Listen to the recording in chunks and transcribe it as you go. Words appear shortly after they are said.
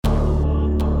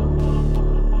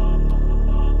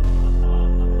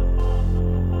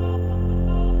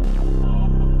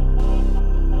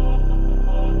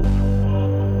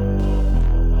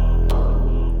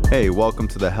Hey, welcome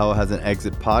to the Hell Has an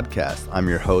Exit podcast. I'm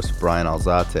your host, Brian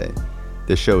Alzate.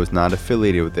 This show is not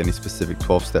affiliated with any specific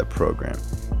 12-step program.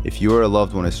 If you or a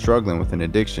loved one is struggling with an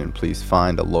addiction, please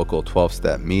find a local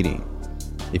 12-step meeting.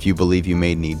 If you believe you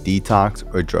may need detox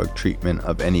or drug treatment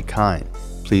of any kind,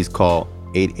 please call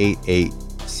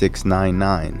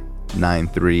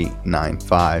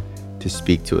 888-699-9395 to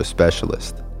speak to a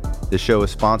specialist. The show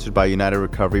is sponsored by United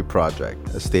Recovery Project,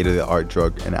 a state-of-the-art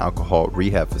drug and alcohol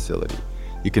rehab facility.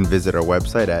 You can visit our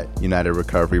website at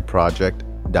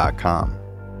unitedrecoveryproject.com.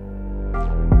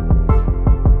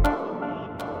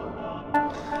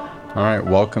 All right,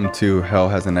 welcome to Hell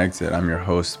Has an Exit. I'm your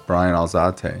host, Brian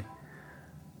Alzate.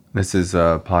 This is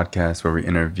a podcast where we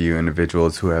interview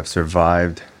individuals who have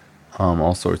survived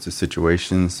all sorts of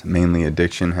situations, mainly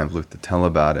addiction, have lived to tell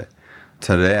about it.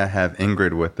 Today I have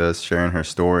Ingrid with us sharing her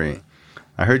story.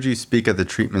 I heard you speak at the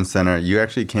treatment center. You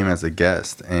actually came as a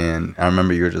guest, and I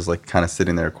remember you were just like kind of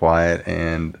sitting there quiet,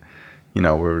 and we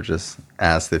were just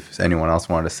asked if anyone else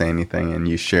wanted to say anything, and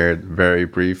you shared very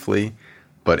briefly,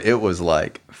 but it was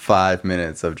like 5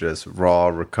 minutes of just raw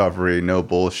recovery, no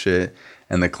bullshit,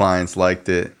 and the clients liked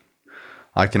it.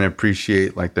 I can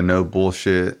appreciate like the no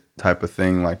bullshit type of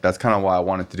thing. Like that's kind of why I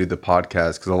wanted to do the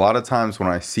podcast, because a lot of times when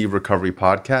I see recovery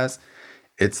podcasts,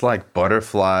 it's like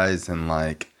butterflies and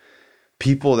like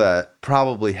people that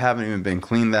probably haven't even been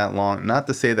clean that long. Not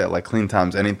to say that like clean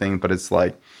time's anything, but it's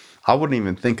like I wouldn't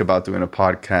even think about doing a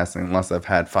podcast unless I've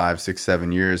had 5, 6,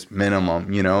 7 years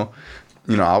minimum.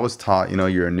 I was taught,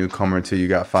 you're a newcomer until you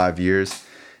got 5 years.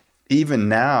 Even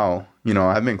now,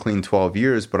 I've been clean 12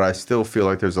 years, but I still feel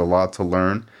like there's a lot to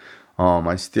learn.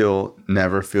 I still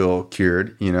never feel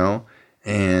cured,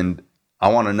 and I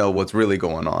want to know what's really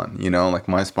going on, like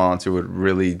my sponsor would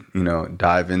really,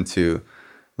 dive into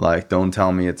like, don't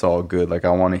tell me it's all good. Like, I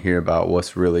want to hear about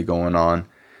what's really going on,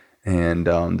 and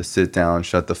to sit down,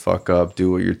 shut the fuck up,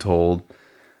 do what you're told.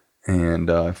 And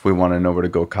if we want to know where to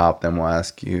go cop, then we'll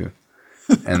ask you.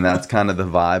 And that's kind of the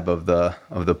vibe of the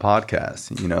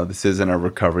podcast. This isn't a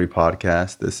recovery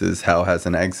podcast. This is Hell Has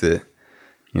an Exit.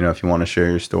 If you want to share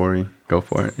your story, go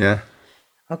for it. Yeah.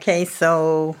 Okay,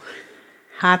 so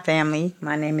hi family.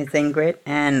 My name is Ingrid,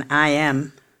 and I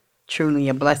am truly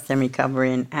a blessed and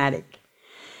recovering addict.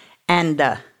 And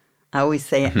I always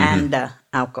say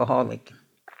alcoholic.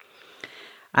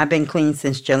 I've been clean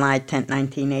since July 10th,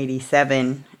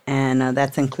 1987. And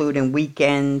that's including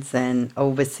weekends and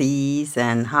overseas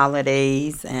and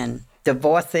holidays and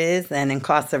divorces and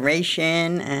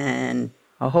incarceration and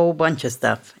a whole bunch of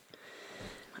stuff.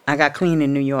 I got clean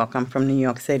in New York. I'm from New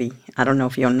York City. I don't know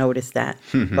if you'll notice that.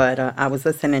 But I was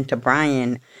listening to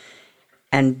Brian,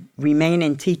 and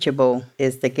remaining teachable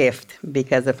is the gift.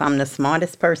 Because if I'm the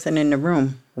smartest person in the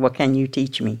room, what can you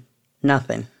teach me?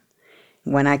 Nothing.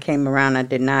 When I came around, I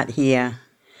did not hear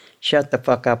shut the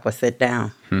fuck up or sit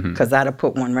down, because I'd have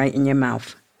put one right in your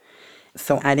mouth.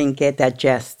 So I didn't get that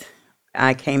jest.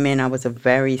 I came in, I was a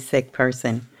very sick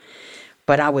person,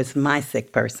 but I was my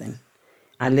sick person.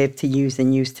 I lived to use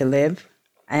and used to live,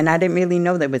 and I didn't really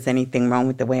know there was anything wrong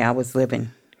with the way I was living,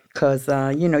 because,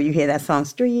 you hear that song,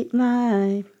 Street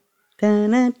Life, dun,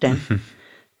 dun, dun.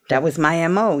 That was my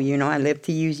M.O., I lived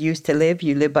to use, used to live.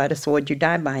 You live by the sword, you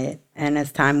die by it. And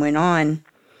as time went on,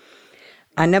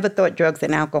 I never thought drugs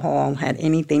and alcohol had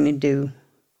anything to do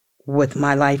with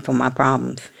my life or my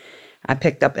problems. I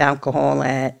picked up alcohol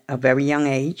at a very young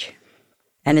age,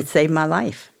 and it saved my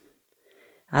life.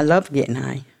 I loved getting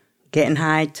high. Getting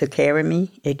high took care of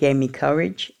me. It gave me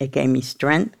courage. It gave me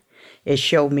strength. It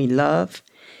showed me love.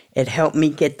 It helped me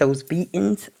get those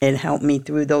beatings. It helped me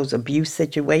through those abuse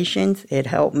situations. It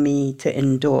helped me to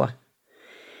endure.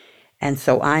 And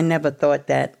so I never thought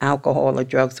that alcohol or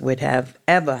drugs would have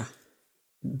ever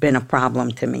been a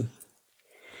problem to me.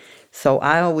 So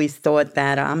I always thought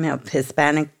that I'm of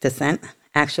Hispanic descent.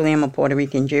 Actually, I'm a Puerto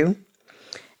Rican Jew,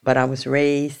 but I was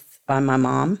raised by my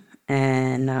mom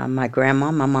and my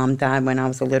grandma. My mom died when I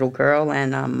was a little girl,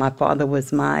 and my father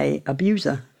was my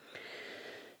abuser.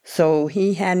 So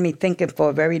he had me thinking for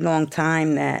a very long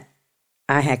time that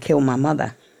I had killed my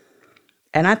mother.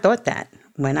 And I thought that.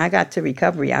 When I got to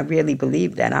recovery, I really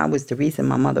believed that I was the reason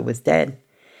my mother was dead.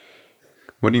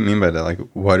 What do you mean by that? Like,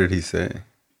 what did he say?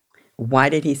 Why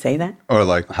did he say that? Or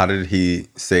like, how did he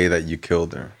say that you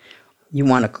killed her? You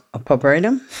want to pervert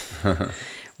him?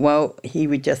 Well, he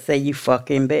would just say, you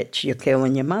fucking bitch, you're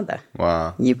killing your mother.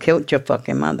 Wow. You killed your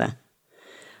fucking mother.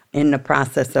 In the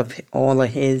process of all of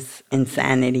his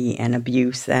insanity and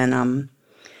abuse. And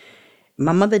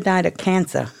my mother died of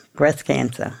cancer, breast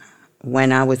cancer,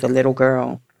 when I was a little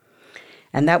girl.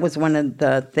 And that was one of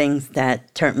the things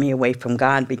that turned me away from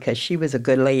God, because she was a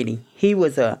good lady. He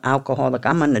was an alcoholic.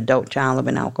 I'm an adult child of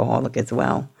an alcoholic as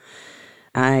well.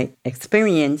 I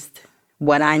experienced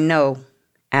what I know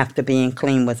after being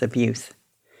clean was abuse.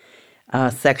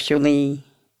 Sexually,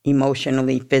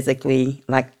 emotionally, physically.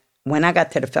 Like when I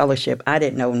got to the fellowship, I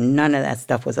didn't know none of that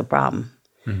stuff was a problem.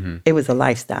 Mm-hmm. It was a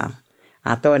lifestyle.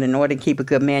 I thought in order to keep a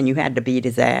good man, you had to beat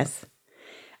his ass.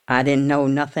 I didn't know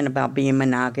nothing about being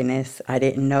monogamous. I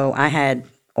didn't know. I had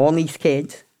all these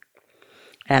kids,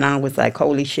 and I was like,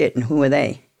 holy shit, and who are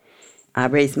they? I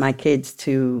raised my kids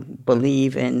to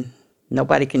believe in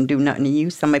nobody can do nothing to you.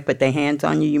 Somebody put their hands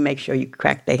on you, you make sure you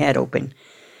crack their head open.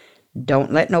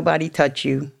 Don't let nobody touch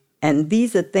you. And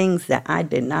these are things that I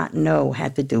did not know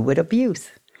had to do with abuse.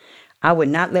 I would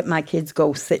not let my kids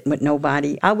go sit with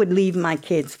nobody. I would leave my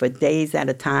kids for days at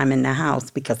a time in the house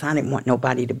because I didn't want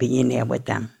nobody to be in there with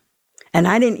them. And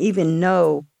I didn't even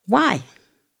know why.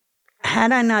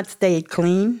 Had I not stayed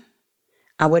clean,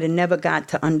 I would have never got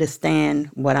to understand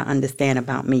what I understand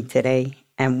about me today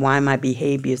and why my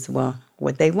behaviors were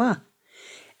what they were.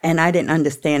 And I didn't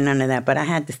understand none of that, but I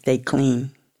had to stay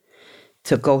clean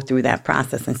to go through that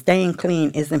process. And staying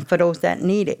clean isn't for those that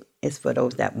need it. It's for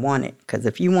those that want it. Because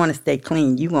if you want to stay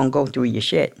clean, you're going to go through your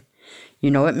shit. You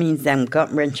know, it means them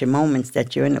gut-wrenching moments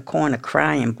that you're in the corner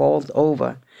crying, balls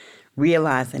over,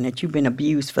 realizing that you've been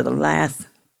abused for the last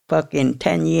fucking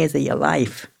 10 years of your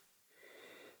life.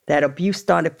 That abuse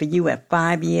started for you at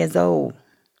 5 years old.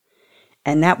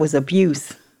 And that was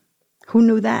abuse. Who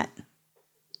knew that?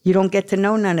 You don't get to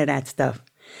know none of that stuff.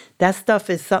 That stuff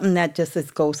is something that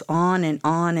just goes on, and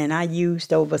I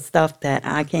used over stuff that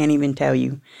I can't even tell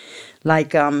you.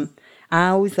 Like, I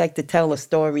always like to tell a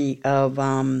story of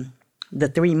the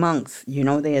 3 monks. You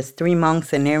know, there's 3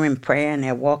 monks, and they're in prayer, and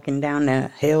they're walking down the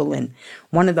hill, and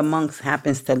one of the monks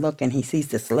happens to look, and he sees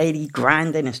this lady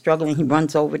grinding and struggling. He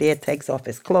runs over there, takes off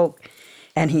his cloak,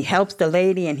 and he helps the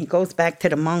lady, and he goes back to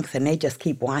the monks, and they just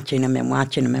keep watching him.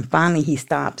 And finally he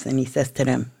stops, and he says to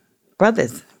them,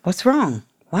 brothers, what's wrong?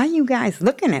 Why are you guys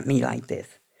looking at me like this?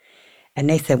 And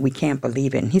they said, we can't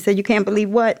believe it. And he said, you can't believe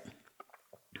what?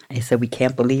 They said, we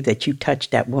can't believe that you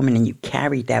touched that woman and you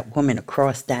carried that woman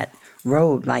across that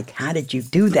road. Like, how did you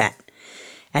do that?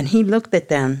 And he looked at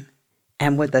them,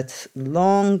 and with a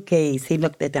long gaze, he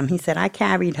looked at them. He said, I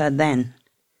carried her then,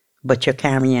 but you're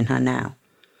carrying her now.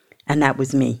 And that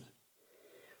was me.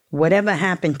 Whatever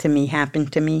happened to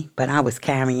me, but I was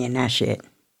carrying that shit.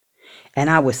 And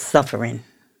I was suffering.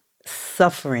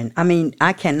 I mean,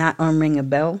 I cannot unring a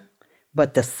bell,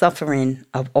 but the suffering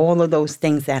of all of those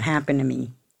things that happened to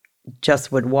me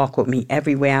just would walk with me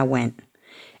everywhere I went.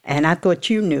 And I thought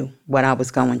you knew what I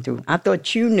was going through. I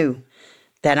thought you knew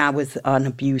that I was an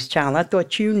abused child. I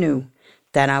thought you knew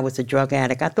that I was a drug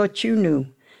addict. I thought you knew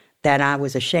that I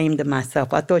was ashamed of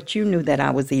myself. I thought you knew that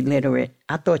I was illiterate.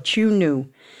 I thought you knew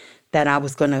that I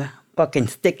was going to fucking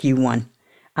stick you one.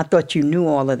 I thought you knew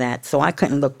all of that, so I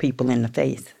couldn't look people in the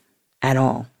face. At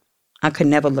all. I could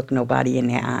never look nobody in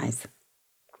their eyes.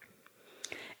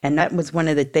 And that was one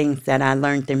of the things that I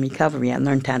learned in recovery. I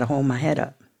learned how to hold my head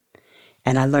up.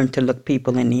 And I learned to look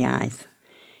people in the eyes.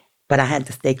 But I had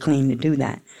to stay clean to do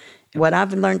that. What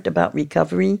I've learned about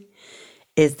recovery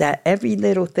is that every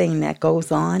little thing that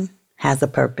goes on has a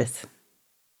purpose.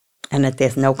 And that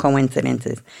there's no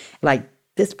coincidences. Like,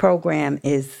 this program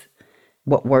is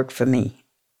what worked for me.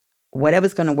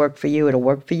 Whatever's going to work for you, it'll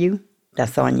work for you.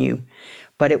 That's on you.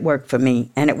 But it worked for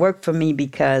me. And it worked for me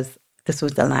because this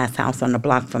was the last house on the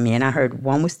block for me. And I heard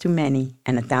 1 was too many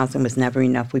and 1,000 was never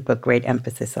enough. We put great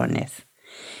emphasis on this.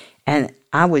 And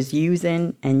I was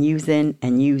using. And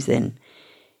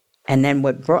then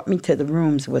what brought me to the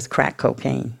rooms was crack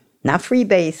cocaine. Not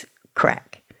freebase,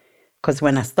 crack. Because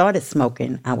when I started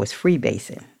smoking, I was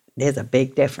freebasing. There's a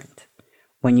big difference.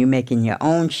 When you're making your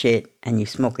own shit and you're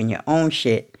smoking your own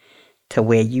shit, to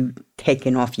where you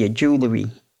taking off your jewelry,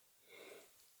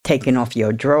 taking off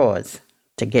your drawers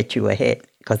to get you a hit,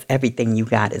 because everything you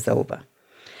got is over.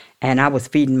 And I was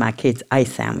feeding my kids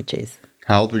ice sandwiches.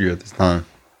 How old were you at this time?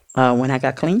 When I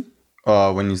got clean?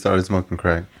 When you started smoking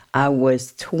crack? I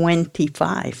was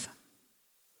 25.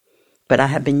 But I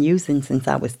had been using since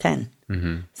I was 10.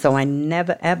 Mm-hmm. So I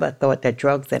never, ever thought that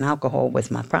drugs and alcohol was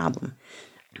my problem.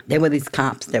 There were these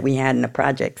cops that we had in the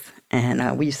projects,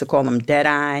 and we used to call them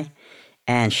Deadeye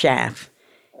and Shaft.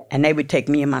 And they would take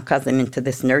me and my cousin into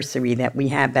this nursery that we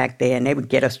had back there, and they would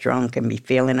get us drunk and be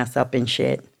feeling us up and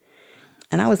shit.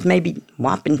 And I was maybe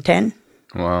whopping 10.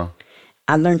 Wow.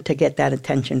 I learned to get that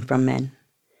attention from men.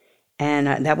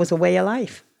 And that was a way of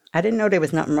life. I didn't know there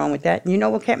was nothing wrong with that. You know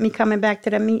what kept me coming back to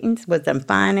the meetings? Was them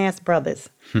fine-ass brothers.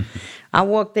 I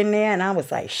walked in there and I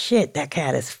was like, shit, that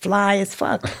cat is fly as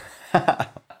fuck.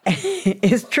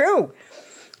 It's true.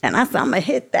 And I said, I'm going to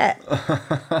hit that.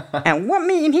 And what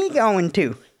meeting he going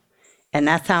to? And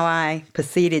that's how I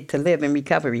proceeded to live in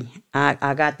recovery.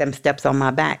 I got them steps on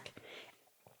my back.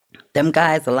 Them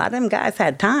guys, a lot of them guys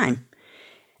had time.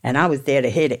 And I was there to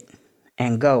hit it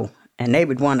and go. And they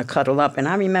would want to cuddle up. And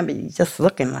I remember just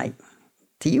looking like,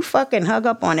 do you fucking hug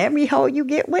up on every hoe you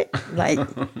get with? Like,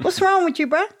 what's wrong with you,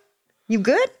 bro? You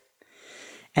good?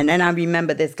 And then I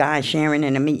remember this guy sharing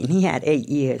in a meeting. He had 8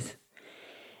 years.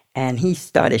 And he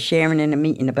started sharing in a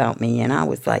meeting about me. And I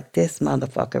was like, this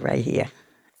motherfucker right here.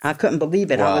 I couldn't believe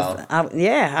it. Wow.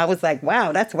 I was like,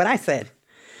 wow, that's what I said.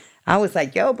 I was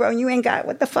like, yo, bro, you ain't got,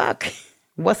 what the fuck?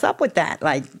 What's up with that?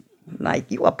 Like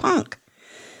you a punk.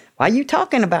 Why you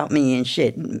talking about me and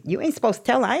shit? You ain't supposed to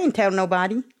tell. I ain't tell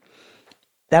nobody.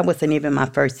 That wasn't even my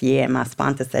first year. And my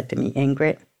sponsor said to me,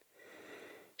 Ingrid,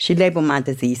 she labeled my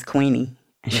disease Queenie.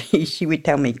 She would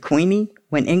tell me, Queenie,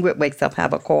 when Ingrid wakes up,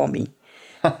 have her call me.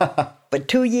 But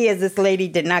 2 years, this lady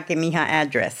did not give me her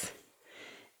address.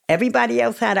 Everybody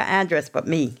else had an address but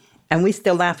me. And we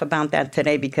still laugh about that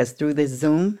today because through this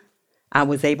Zoom, I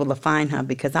was able to find her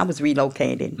because I was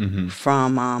relocated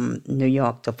from New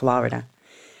York to Florida.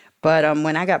 But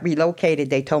when I got relocated,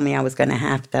 they told me I was going to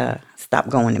have to stop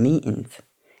going to meetings.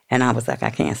 And I was like,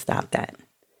 I can't stop that.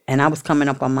 And I was coming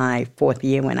up on my 4th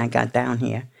year when I got down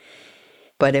here.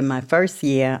 But in my first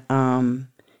year,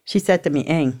 she said to me,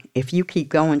 Ing, if you keep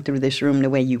going through this room the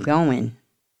way you're going,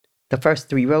 the first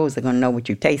 3 rows are going to know what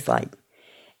you taste like.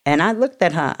 And I looked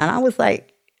at her and I was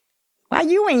like, why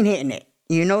you ain't hitting it?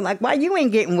 You know, like, why you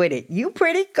ain't getting with it? You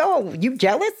pretty, go. You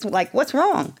jealous? Like, what's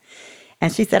wrong?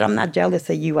 And she said, I'm not jealous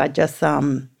of you. I just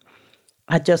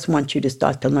want you to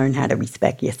start to learn how to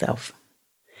respect yourself.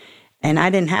 And I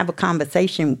didn't have a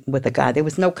conversation with a guy. There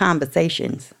was no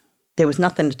conversations. There was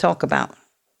nothing to talk about.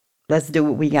 Let's do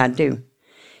what we got to do.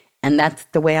 And that's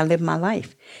the way I live my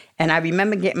life. And I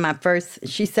remember getting my first,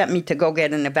 she sent me to go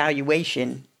get an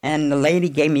evaluation. And the lady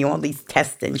gave me all these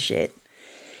tests and shit.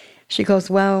 She goes,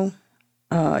 well,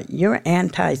 you're an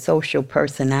antisocial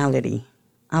personality.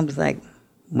 I was like,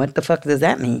 what the fuck does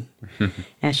that mean?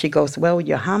 And she goes, well,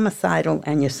 you're homicidal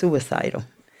and you're suicidal.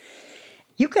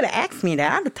 You could have asked me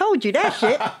that. I'd have told you that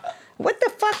shit. What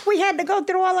the fuck we had to go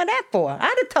through all of that for?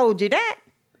 I'd have told you that.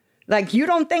 Like, you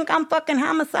don't think I'm fucking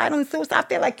homicidal and suicidal? I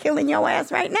feel like killing your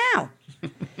ass right now.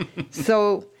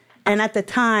 So, and at the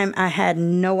time, I had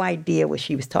no idea what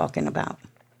she was talking about.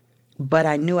 But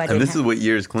I knew I didn't. And this is what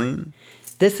year is clean?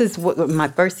 This is what my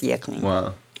first year clean.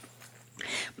 Wow.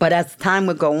 But as time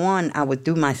would go on, I would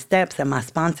do my steps, and my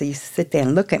sponsor used to sit there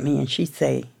and look at me, and she'd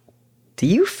say, do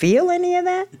you feel any of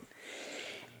that?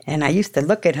 And I used to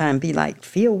look at her and be like,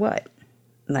 feel what?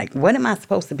 Like, what am I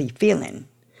supposed to be feeling?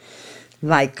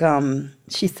 Like,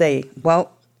 she'd say,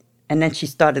 well, and then she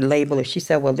started labeling. She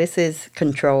said, well, this is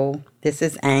control. This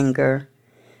is anger.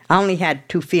 I only had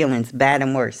 2 feelings, bad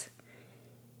and worse.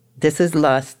 This is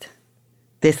lust.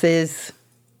 This is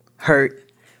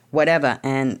hurt, whatever.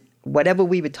 And whatever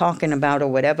we were talking about or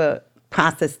whatever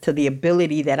process to the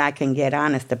ability that I can get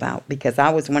honest about. Because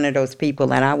I was one of those people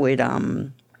that I would,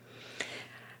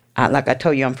 like I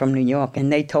told you, I'm from New York.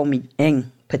 And they told me,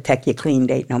 Ing, protect your clean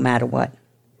date no matter what.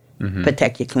 Mm-hmm.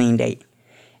 Protect your clean date.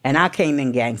 And I came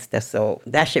in gangster, so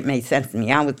that shit made sense to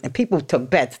me. People took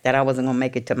bets that I wasn't going to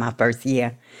make it to my first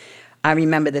year. I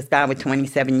remember this guy with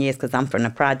 27 years because I'm from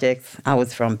the projects. I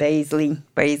was from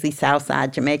Baisley,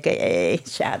 Southside, Jamaica. Hey,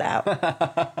 shout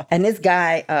out. And this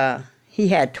guy, he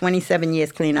had 27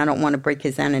 years clean. I don't want to break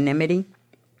his anonymity.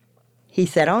 He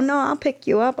said, oh, no, I'll pick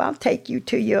you up. I'll take you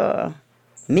to your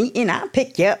meeting. I'll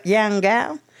pick you up, young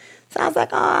gal. So I was like,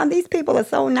 oh, these people are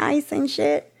so nice and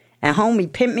shit. And homie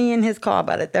pimped me in his car.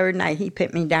 By the 3rd night, he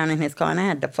pimped me down in his car, and I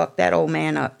had to fuck that old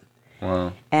man up.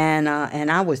 Wow. And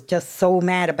I was just so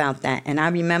mad about that. And I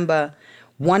remember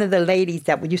one of the ladies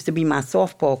that used to be my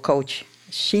softball coach,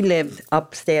 she lived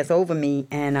upstairs over me,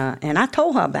 and I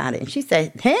told her about it. And she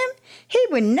said, him? He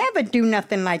would never do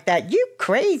nothing like that. You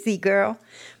crazy, girl.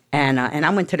 And I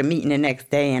went to the meeting the next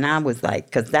day, and I was like,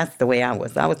 because that's the way I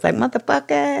was. I was like,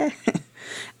 motherfucker.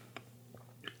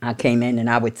 I came in, and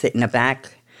I would sit in the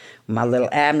back, my little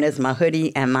Abner's, my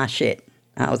hoodie, and my shit.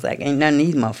 I was like, ain't none of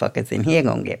these motherfuckers in here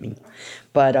gonna get me.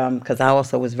 But, because I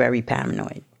also was very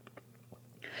paranoid.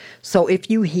 So if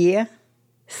you here,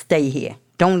 stay here.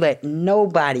 Don't let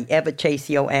nobody ever chase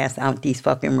your ass out these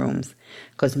fucking rooms.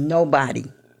 Because nobody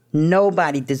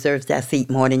deserves that seat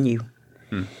more than you.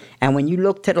 And when you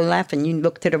look to the left and you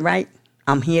look to the right,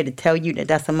 I'm here to tell you that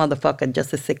that's a motherfucker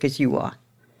just as sick as you are.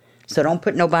 So don't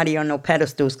put nobody on no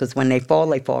pedestals, because when they fall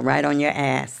right on your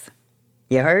ass.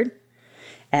 You heard?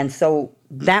 And so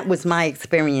that was my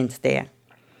experience there.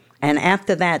 And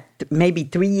after that, maybe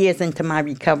 3 years into my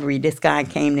recovery, this guy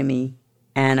came to me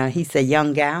and he said,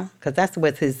 young gal, because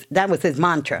that was his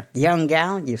mantra. Young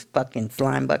gal, you fucking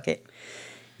slime bucket.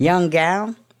 Young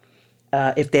gal,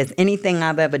 if there's anything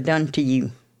I've ever done to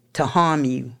you to harm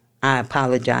you, I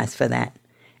apologize for that.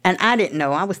 And I didn't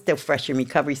know. I was still fresh in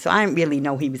recovery, so I didn't really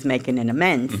know he was making an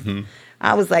amends. Mm-hmm.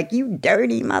 I was like, you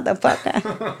dirty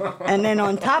motherfucker. And then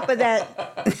on top of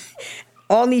that,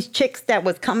 all these chicks that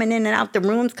was coming in and out the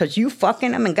rooms because you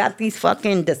fucking them and got these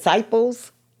fucking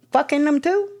disciples fucking them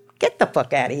too? Get the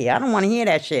fuck out of here. I don't want to hear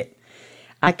that shit.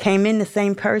 I came in the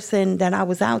same person that I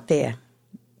was out there.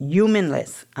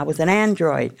 Humanless. I was an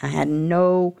android. I had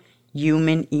no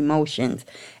human emotions.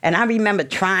 And I remember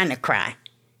trying to cry.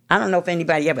 I don't know if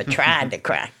anybody ever tried to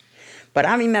cry. But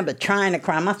I remember trying to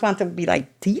cry. My sponsor would be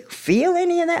like, do you feel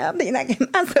any of that? I'd be like, am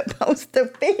I supposed to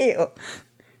feel?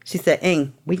 She said,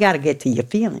 Ing, we got to get to your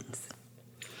feelings.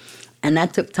 And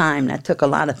that took time. That took a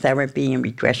lot of therapy and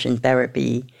regression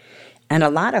therapy and a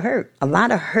lot of hurt. A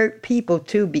lot of hurt people,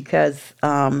 too, because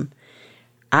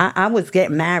I was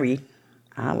getting married.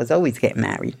 I was always getting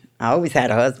married. I always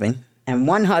had a husband. And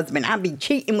one husband, I'd be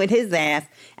cheating with his ass,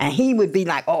 and he would be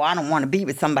like, oh, I don't want to be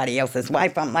with somebody else's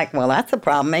wife. I'm like, well, that's a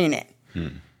problem, ain't it?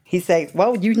 He says,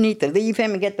 well, you need to leave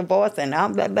him and get divorced, and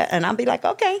I'll be like,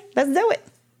 okay, let's do it.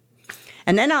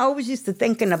 And then I always used to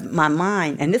think in my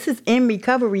mind, and this is in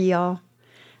recovery, y'all,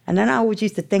 and then I always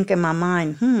used to think in my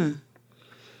mind,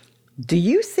 do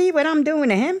you see what I'm doing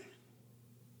to him?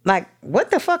 Like,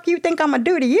 what the fuck you think I'm going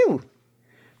to do to you?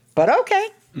 But okay.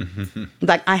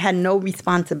 Like, I had no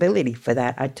responsibility for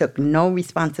that. I took no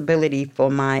responsibility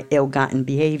for my ill-gotten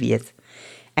behaviors.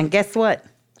 And guess what?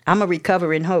 I'm a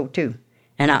recovering hoe, too.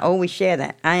 And I always share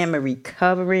that. I am a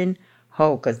recovering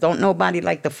hoe, because don't nobody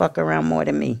like to fuck around more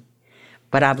than me.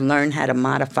 But I've learned how to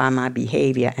modify my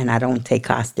behavior, and I don't take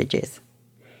hostages.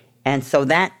 And so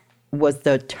that was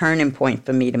the turning point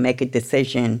for me to make a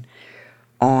decision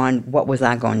on what was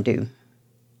I going to do.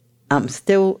 I'm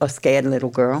still a scared little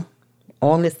girl.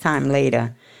 All this time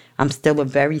later, I'm still a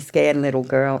very scared little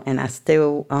girl, and I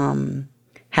still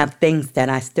have things that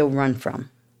I still run from.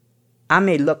 I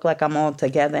may look like I'm all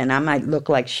together, and I might look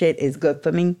like shit is good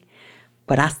for me,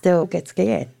 but I still get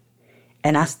scared.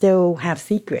 And I still have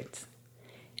secrets.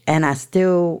 And I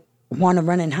still want to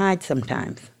run and hide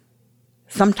sometimes.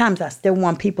 Sometimes I still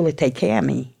want people to take care of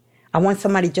me. I want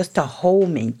somebody just to hold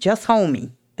me. Just hold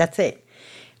me. That's it.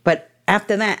 But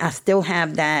after that, I still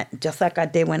have that, just like I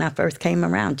did when I first came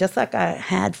around, just like I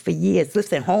had for years.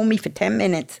 Listen, hold me for 10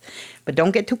 minutes, but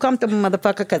don't get too comfortable,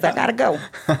 motherfucker, because I got to go.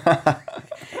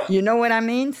 You know what I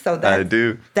mean? So I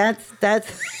do. That's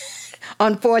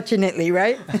unfortunately,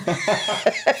 right?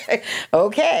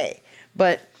 Okay.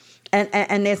 But,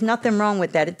 and there's nothing wrong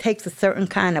with that. It takes a certain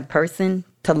kind of person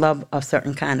to love a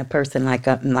certain kind of person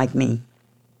like me.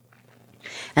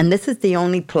 And this is the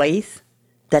only place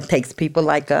that takes people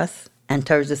like us and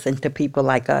turns us into people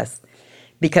like us.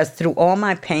 Because through all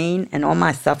my pain and all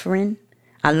my suffering,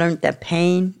 I learned that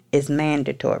pain is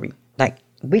mandatory. Like,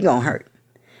 we gonna hurt.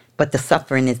 But the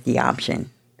suffering is the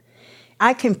option.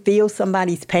 I can feel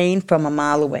somebody's pain from a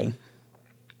mile away.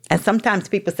 And sometimes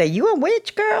people say, you a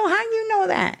witch, girl? How you know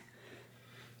that?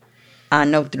 I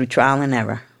know through trial and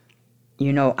error.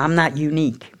 You know, I'm not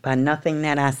unique. By nothing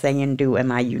that I say and do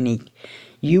am I unique.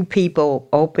 You people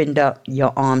opened up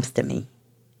your arms to me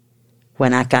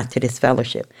when I got to this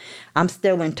fellowship. I'm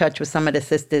still in touch with some of the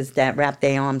sisters that wrapped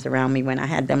their arms around me when I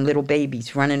had them little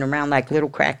babies running around like little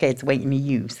crackheads waiting to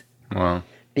use. Wow.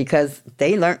 Because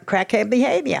they learned crackhead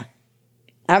behavior.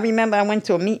 I remember I went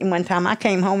to a meeting one time. I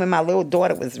came home and my little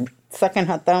daughter was sucking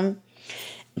her thumb.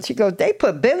 And she goes, they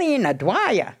put Billy in a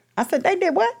dryer. I said, they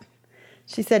did what?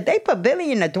 She said, they put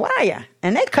Billy in a dryer.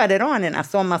 And they cut it on. And I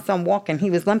saw my son walking.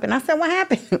 He was limping. I said, what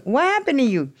happened? What happened to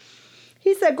you?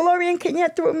 He said, Gloria and Kenya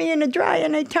threw me in the dryer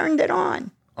and they turned it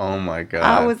on. Oh, my God.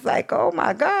 I was like, oh,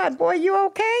 my God, boy, you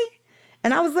okay?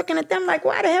 And I was looking at them like,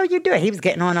 why the hell you do it? He was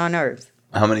getting on our nerves.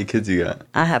 How many kids you got?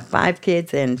 I have 5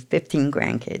 kids and 15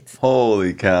 grandkids.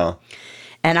 Holy cow.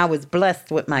 And I was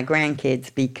blessed with my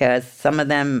grandkids because some of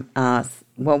them,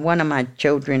 one of my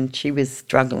children, she was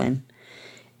struggling.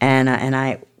 And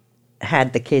I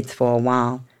had the kids for a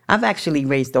while. I've actually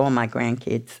raised all my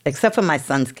grandkids, except for my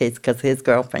son's kids, because his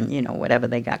girlfriend, you know, whatever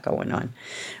they got going on.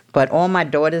 But all my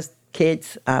daughter's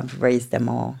kids, I've raised them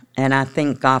all. And I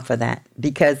thank God for that.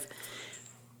 Because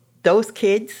those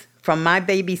kids, from my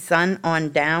baby son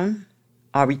on down,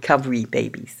 are recovery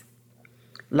babies.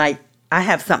 Like, I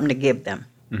have something to give them.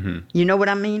 Mm-hmm. You know what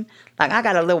I mean? Like, I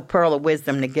got a little pearl of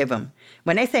wisdom to give them.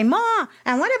 When they say, Ma,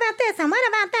 and what about this, and what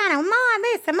about that, and Ma,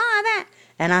 this, and Ma, that.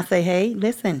 And I say, hey,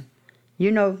 listen, you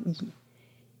know,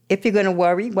 if you're going to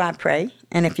worry, why pray?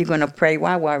 And if you're going to pray,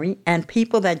 why worry? And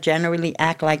people that generally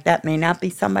act like that may not be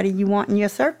somebody you want in your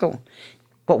circle.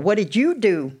 But what did you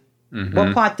do? Mm-hmm.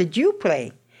 What part did you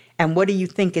play? And what do you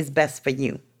think is best for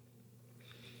you?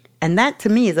 And that, to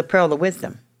me, is a pearl of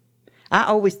wisdom. I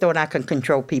always thought I could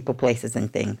control people, places,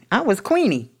 and things. I was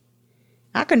Queenie.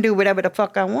 I can do whatever the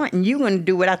fuck I want, and you're going to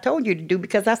do what I told you to do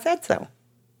because I said so.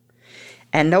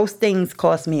 And those things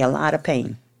caused me a lot of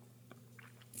pain.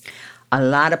 A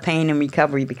lot of pain in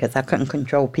recovery because I couldn't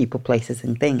control people, places,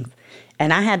 and things.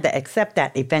 And I had to accept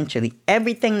that eventually.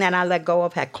 Everything that I let go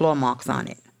of had claw marks on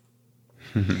it.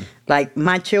 Like,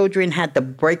 my children had to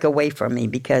break away from me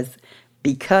because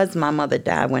my mother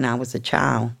died when I was a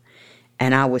child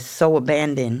and I was so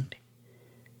abandoned.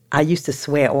 I used to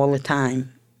swear all the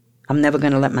time, I'm never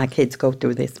going to let my kids go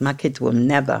through this. My kids will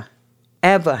never,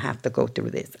 ever have to go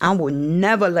through this. I will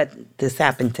never let this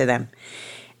happen to them.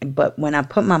 But when I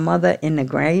put my mother in the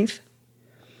grave,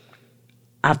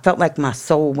 I felt like my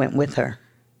soul went with her.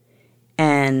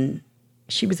 And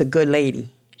she was a good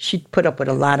lady. She put up with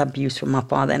a lot of abuse from my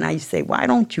father. And I used to say, why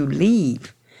don't you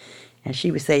leave? And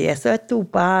she would say, eso es tu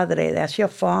padre, that's your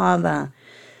father.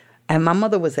 And my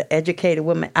mother was an educated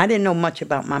woman. I didn't know much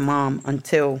about my mom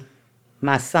until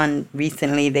my son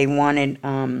recently, they wanted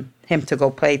him to go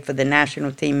play for the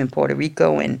national team in Puerto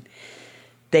Rico. And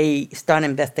they started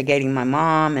investigating my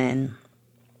mom. And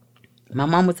my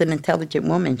mom was an intelligent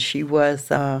woman. She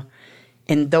was,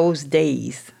 in those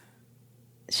days,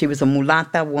 she was a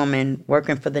mulatta woman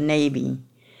working for the Navy,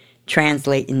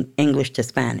 translating English to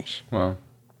Spanish. Wow.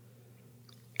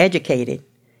 Educated.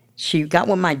 She got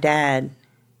with my dad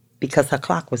because her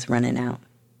clock was running out.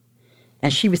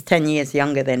 And she was 10 years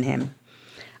younger than him.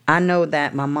 I know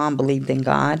that my mom believed in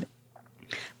God.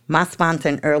 My sponsor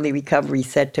in early recovery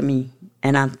said to me,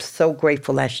 and I'm so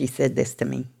grateful that she said this to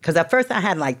me. Because at first I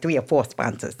had like 3 or 4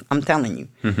 sponsors. I'm telling you.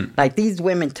 Mm-hmm. Like, these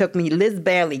women took me. Liz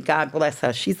Bailey, God bless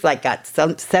her. She's like got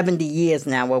 70 years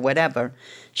now or whatever.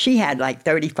 She had like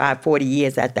 35, 40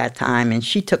 years at that time. And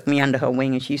she took me under her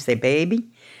wing and she said, baby,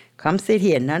 come sit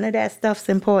here. None of that stuff's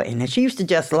important. And she used to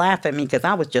just laugh at me because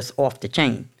I was just off the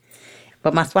chain.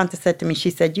 But my sponsor said to me,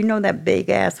 she said, you know that big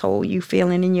asshole you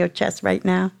feeling in your chest right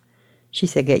now? She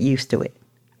said, get used to it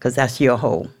because that's your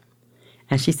hole.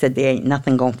 And she said, there ain't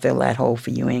nothing going to fill that hole for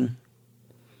you, Ing.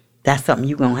 That's something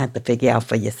you're going to have to figure out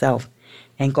for yourself.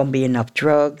 Ain't going to be enough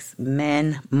drugs,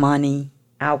 men, money,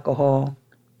 alcohol.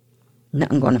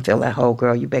 Nothing going to fill that hole,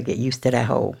 girl. You better get used to that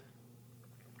hole.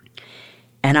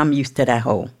 And I'm used to that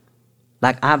hole.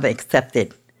 Like, I've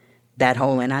accepted that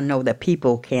hole, and I know that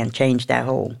people can't change that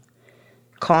hole.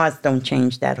 Cars don't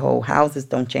change that hole. Houses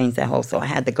don't change that hole. So I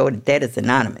had to go to Debtors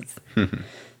Anonymous.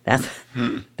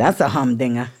 That's a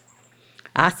humdinger.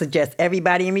 I suggest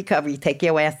everybody in recovery take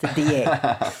your ass to DA.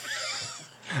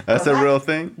 That's a real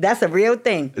thing? That's a real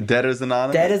thing. Debtors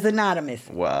Anonymous? Debtors Anonymous.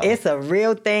 Wow. It's a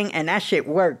real thing, and that shit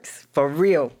works for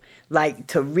real. Like,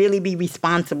 to really be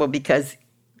responsible, because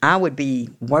I would be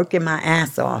working my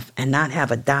ass off and not have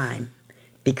a dime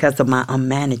because of my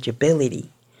unmanageability.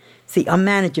 See,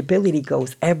 unmanageability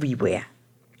goes everywhere.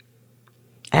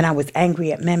 And I was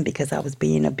angry at men because I was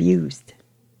being abused.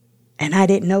 And I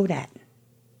didn't know that.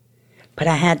 But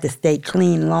I had to stay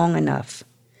clean long enough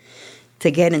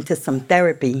to get into some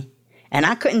therapy. And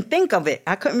I couldn't think of it.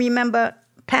 I couldn't remember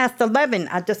past 11.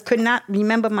 I just could not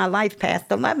remember my life past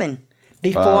 11.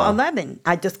 Before 11.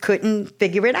 I just couldn't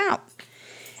figure it out.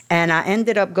 And I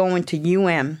ended up going to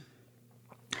UM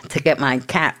to get my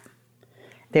CAP.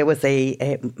 There was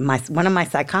one of my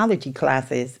psychology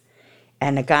classes,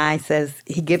 and the guy says,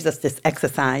 he gives us this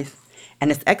exercise.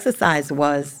 And this exercise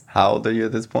was... How old are you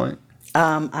at this point?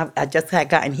 I just had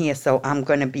gotten here, so I'm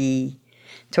going to be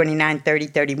 29, 30,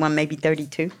 31, maybe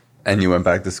 32. And you went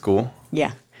back to school?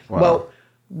 Yeah. Wow.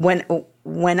 Well,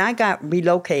 when I got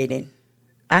relocated,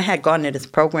 I had gone to this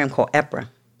program called EPRA.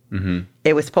 Mm-hmm.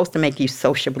 It was supposed to make you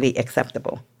sociably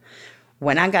acceptable.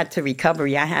 When I got to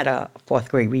recovery, I had a 4th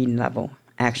grade reading level,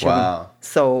 actually. Wow.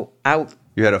 So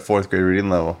You had a 4th grade reading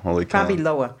level. Holy cow. Probably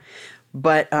lower.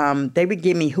 But they would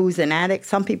give me Who's an Addict.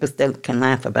 Some people still can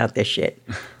laugh about this shit.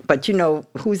 But, you know,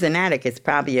 Who's an Addict is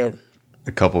probably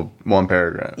one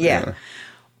paragraph. Yeah.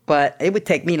 But it would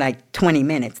take me like 20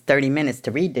 minutes, 30 minutes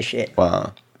to read the shit.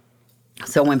 Wow.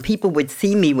 So when people would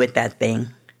see me with that thing,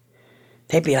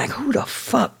 they'd be like, who the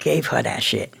fuck gave her that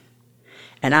shit?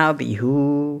 And I'll be,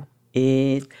 who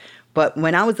is... But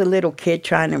when I was a little kid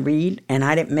trying to read, and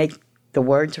I didn't make the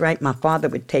words right, my father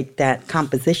would take that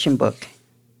composition book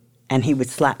and he would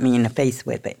slap me in the face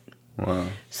with it. Wow.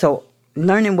 So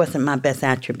learning wasn't my best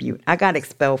attribute. I got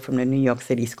expelled from the New York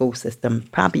City school system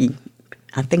probably,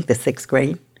 I think, the 6th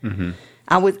grade. Mm-hmm.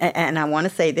 I was, and I want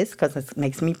to say this because it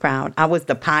makes me proud. I was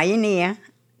the pioneer,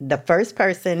 the first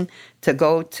person to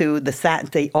go to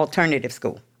the alternative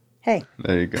school. Hey,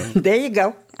 There you go. there you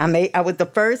go. I was the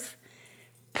first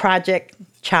project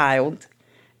child.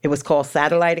 It was called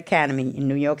Satellite Academy in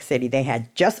New York City. They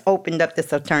had just opened up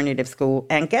this alternative school,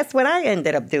 and guess what I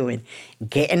ended up doing?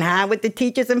 Getting high with the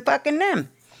teachers and fucking them.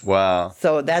 Wow.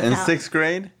 So that's in how, 6th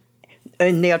grade?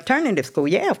 in the alternative school.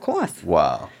 Yeah, of course.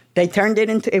 Wow. They turned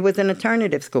it was an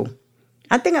alternative school.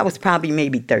 I think I was probably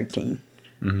maybe 13.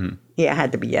 Mm-hmm. Yeah, I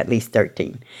had to be at least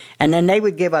 13. And then they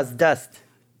would give us dust.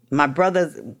 My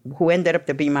brother's, who ended up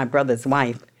to be my brother's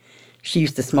wife, she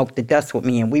used to smoke the dust with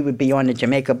me, and we would be on the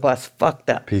Jamaica bus fucked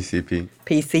up.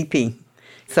 PCP.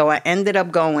 So I ended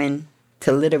up going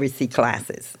to literacy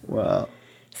classes. Wow.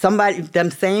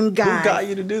 Them same guys. Who got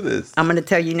you to do this? I'm going to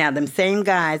tell you now, them same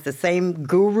guys, the same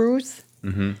gurus,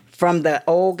 Mm-hmm. from the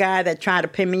old guy that tried to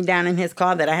pin me down in his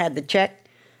car that I had to check,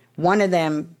 one of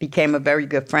them became a very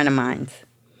good friend of mine.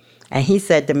 And he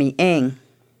said to me, Ing,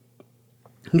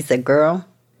 he said, girl,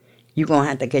 you're going to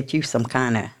have to get you some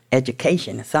kind of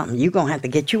education or something. You're going to have to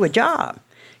get you a job.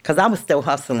 Because I was still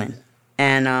hustling.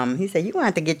 And he said, you're going to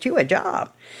have to get you a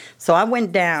job. So I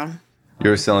went down. You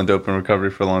were selling dope in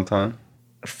recovery for a long time?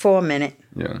 For a minute.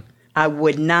 Yeah. I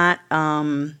would not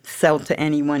sell to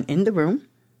anyone in the room.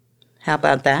 How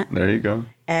about that? There you go.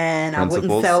 And Principles.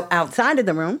 I wouldn't sell outside of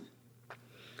the room.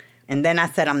 And then I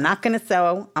said, I'm not going to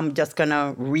sell. I'm just going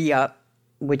to re-up,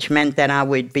 which meant that I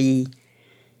would be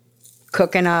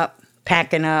cooking up,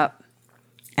 packing up,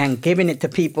 and giving it to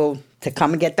people to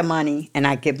come and get the money. And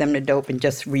I give them the dope and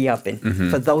just re-upping.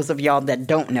 Mm-hmm. For those of y'all that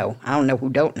don't know, I don't know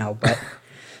who don't know, but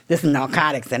this is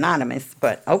Narcotics Anonymous.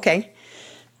 But okay,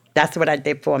 that's what I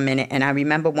did for a minute. And I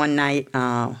remember one night,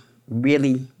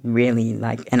 really, really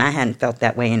and I hadn't felt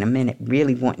that way in a minute,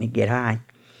 really wanting to get high.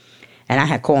 And I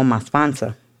had called my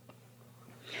sponsor.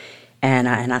 And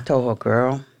I told her,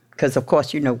 girl, because of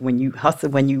course, when you hustle,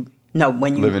 when you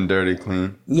living dirty,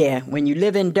 clean. Yeah, when you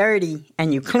live in dirty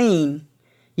and you clean,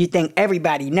 you think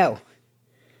everybody know.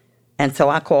 And so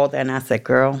I called her and I said,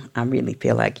 girl, I really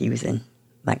feel like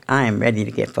I am ready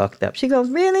to get fucked up. She goes,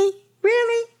 really?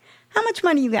 Really? How much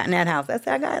money you got in that house? I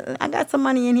said, I got some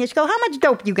money in here. She goes, how much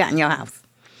dope you got in your house?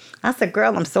 I said,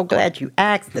 girl, I'm so glad you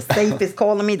asked. The safe is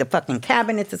calling me. The fucking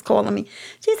cabinets is calling me.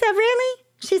 She said, really?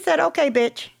 She said, okay,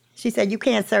 bitch. She said, you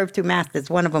can't serve two masters.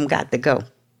 One of them got to go.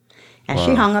 And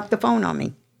she hung up the phone on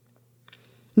me.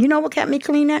 You know what kept me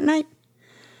clean that night?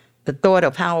 The thought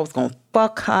of how I was going to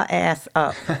fuck her ass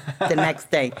up the next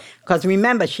day. Because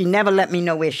remember, she never let me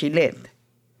know where she lived.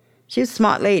 She was a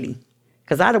smart lady.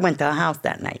 Because I'd have went to her house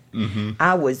that night. Mm-hmm.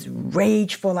 I was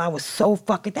rageful. I was so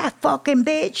that fucking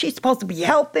bitch. She's supposed to be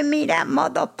helping me, that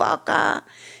motherfucker.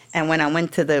 And when I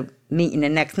went to the meeting the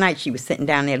next night, she was sitting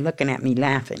down there looking at me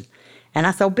laughing. And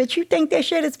I said, bitch, you think that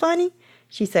shit is funny?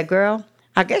 She said, girl,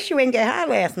 I guess you ain't get high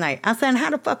last night. I said, how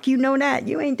the fuck you know that?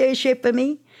 You ain't did shit for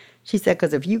me. She said,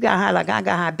 because if you got high like I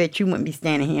got high, bitch, you wouldn't be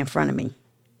standing here in front of me.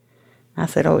 I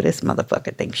said, oh, this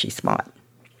motherfucker thinks she's smart.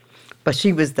 But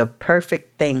she was the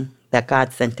perfect thing that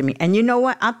God sent to me. And you know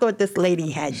what? I thought this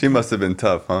lady had... She must have been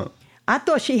tough, huh? I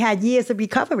thought she had years of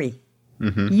recovery.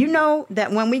 Mm-hmm. You know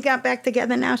that when we got back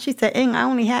together now, she said, Ing, I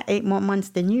only had 8 more months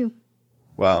than you.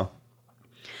 Wow.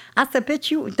 I said,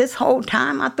 bitch, this whole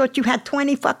time, I thought you had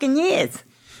 20 fucking years.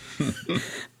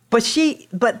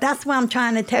 But that's what I'm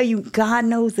trying to tell you. God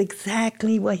knows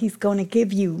exactly what he's going to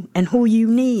give you and who you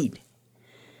need.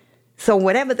 So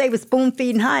whatever they were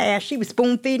spoon-feeding her ass, she was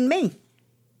spoon-feeding me.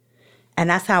 And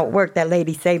that's how it worked. That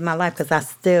lady saved my life because I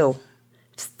still,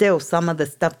 some of the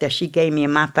stuff that she gave me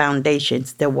in my foundation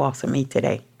still walks with me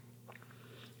today.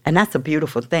 And that's a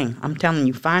beautiful thing. I'm telling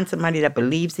you, find somebody that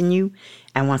believes in you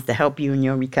and wants to help you in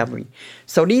your recovery.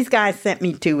 So these guys sent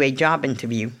me to a job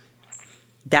interview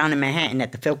down in Manhattan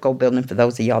at the Philco building, for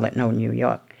those of y'all that know New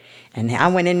York. And I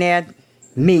went in there,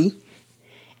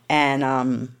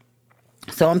 and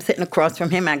so I'm sitting across from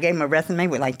him. I gave him a resume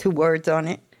with like 2 words on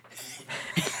it.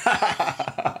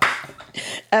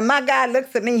 And my guy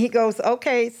looks at me, he goes,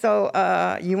 okay, so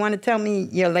you want to tell me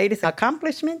your latest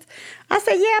accomplishments? I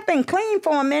said, yeah, I've been clean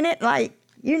for a minute. Like,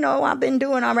 I've been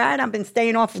doing all right. I've been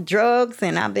staying off of drugs,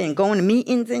 and I've been going to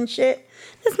meetings and shit.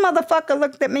 This motherfucker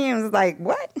looked at me and was like,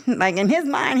 what? Like, in his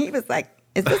mind, he was like,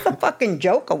 is this a fucking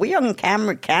joke? Are we on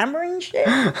camera and shit?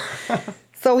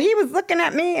 So he was looking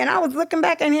at me, and I was looking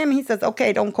back at him. He says,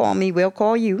 okay, don't call me. We'll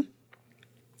call you.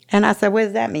 And I said, what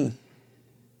does that mean?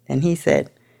 And he said,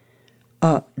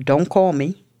 don't call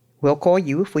me. We'll call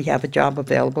you if we have a job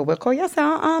available. We'll call you. I said,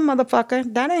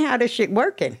 motherfucker, that ain't how this shit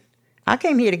working. I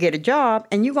came here to get a job,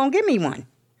 and you gonna give me one.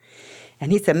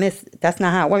 And he said, Miss, that's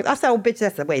not how it works. I said, oh, bitch,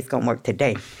 that's the way it's going to work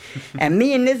today. And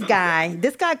me and this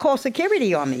guy called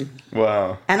security on me.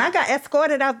 Wow. And I got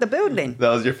escorted out the building.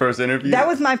 That was your first interview? That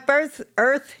was my first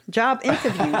Earth job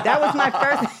interview. That was my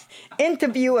first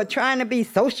interview of trying to be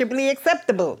sociably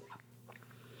acceptable.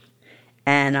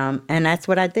 And that's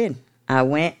what I did. I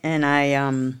went and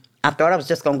I thought I was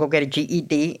just going to go get a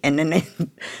GED. And then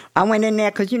I went in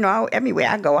there because, everywhere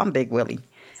I go, I'm Big Willie.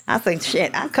 I said,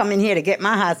 shit, I'm coming here to get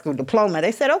my high school diploma.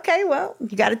 They said, okay, well,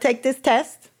 you got to take this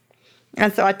test.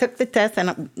 And so I took the test,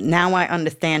 and now I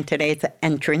understand today it's an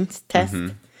entrance test.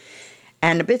 Mm-hmm.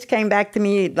 And the bitch came back to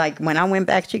me, like, when I went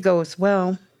back, she goes, you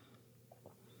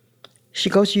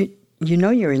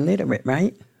know you're illiterate,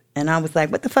 right? And I was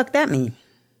like, what the fuck that mean?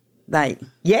 Like,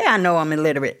 yeah, I know I'm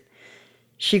illiterate.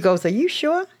 She goes, are you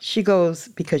sure? She goes,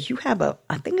 because you have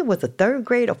I think it was a 3rd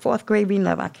grade or 4th grade reading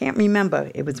level. I can't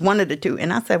remember. It was one of the two.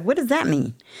 And I said, what does that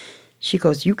mean? She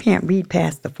goes, you can't read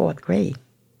past the 4th grade.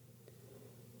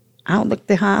 I looked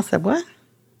at her. I said, what?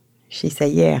 She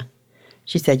said, yeah.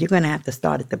 She said, you're going to have to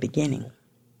start at the beginning.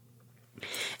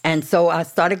 And so I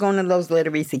started going to those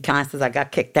literacy classes. I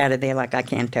got kicked out of there like I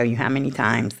can't tell you how many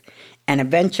times. And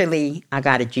eventually I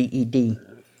got a GED.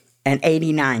 And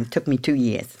 89 took me 2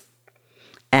 years.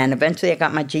 And eventually I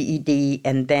got my GED,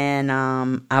 and then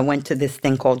I went to this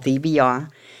thing called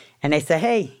DVR, and they said,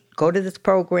 hey, go to this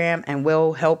program, and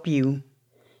we'll help you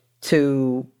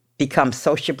to become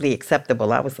sociably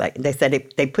acceptable. I was like, they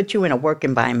said they put you in a work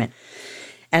environment.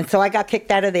 And so I got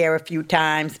kicked out of there a few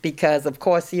times because, of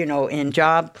course, in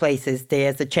job places,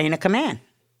 there's a chain of command.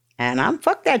 And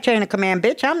fuck that chain of command,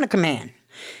 bitch, I'm the command.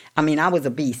 I mean, I was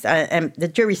a beast, and the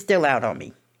jury's still out on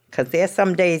me because there's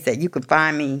some days that you could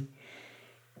find me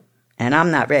and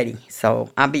I'm not ready. So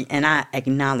I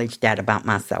acknowledge that about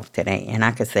myself today. And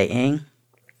I could say,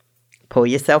 pull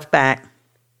yourself back.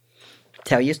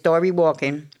 Tell your story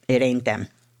walking. It ain't them.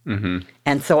 Mm-hmm.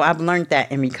 And so I've learned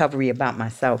that in recovery about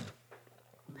myself.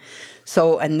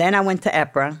 So, and then I went to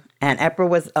EPRA, and EPRA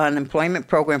was an employment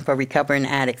program for recovering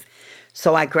addicts.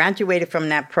 So I graduated from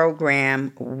that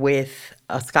program with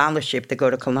a scholarship to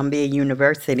go to Columbia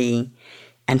University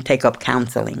and take up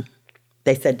counseling.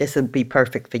 They said, this would be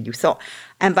perfect for you. So,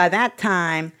 and by that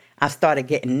time, I started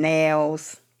getting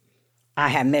nails. I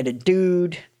had met a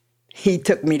dude. He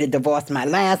took me to divorce my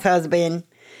last husband.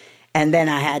 And then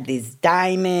I had these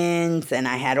diamonds, and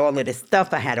I had all of this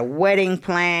stuff. I had a wedding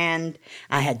planned.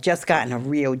 I had just gotten a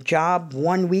real job.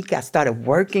 1 week, I started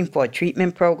working for a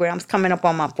treatment program. I was coming up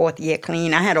on my 4th year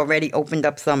clean. I had already opened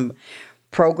up some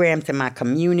programs in my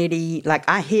community. Like,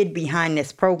 I hid behind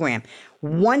this program.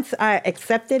 Once I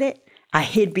accepted it, I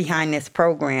hid behind this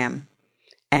program,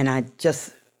 and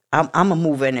I'm a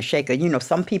mover and a shaker.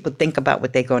 Some people think about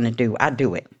what they're going to do. I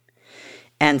do it.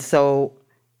 And so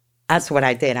that's what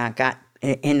I did. I got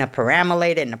in the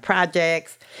Paramulator, in the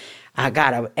projects. I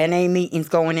got NA meetings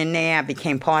going in there. I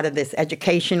became part of this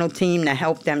educational team to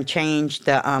help them change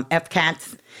the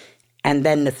FCATs. And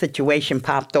then the situation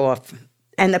popped off.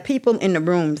 And the people in the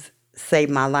rooms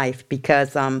saved my life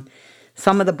because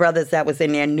some of the brothers that was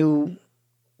in there knew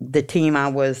the team I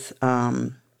was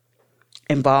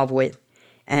involved with,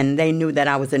 and they knew that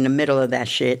I was in the middle of that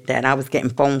shit, that I was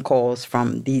getting phone calls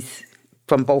from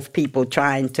both people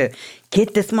trying to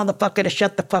get this motherfucker to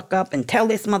shut the fuck up and tell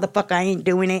this motherfucker I ain't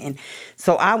doing it. And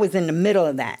so I was in the middle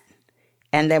of that.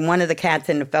 And then one of the cats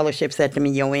in the fellowship said to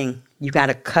me, yo, Ing, you got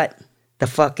to cut the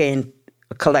fucking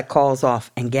collect calls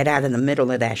off and get out of the middle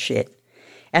of that shit.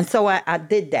 And so I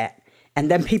did that. And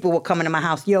then people were coming to my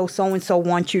house, yo, so-and-so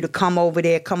wants you to come over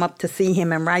there, come up to see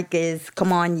him in Rikers.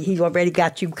 Come on, he already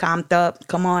got you comped up.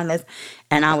 Come on, let's.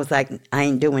 And I was like, I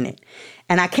ain't doing it.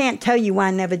 And I can't tell you why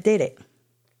I never did it.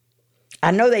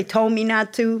 I know they told me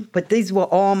not to, but these were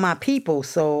all my people.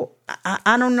 So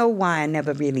I don't know why I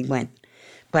never really went,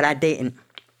 but I didn't.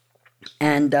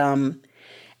 And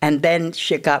then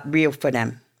shit got real for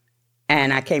them.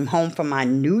 And I came home from my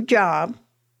new job.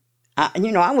 I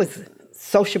was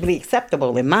sociably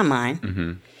acceptable in my mind.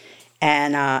 Mm-hmm.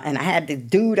 And I had this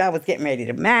dude I was getting ready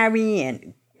to marry,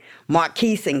 and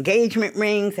Marquise engagement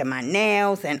rings and my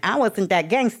nails, and I wasn't that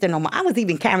gangster no more. I was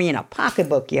even carrying a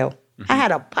pocketbook, yo. Mm-hmm. I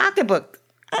had a pocketbook.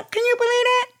 Can you believe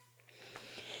that?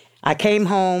 I came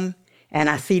home, and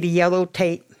I see the yellow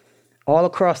tape all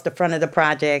across the front of the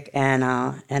project, and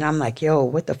I'm like, yo,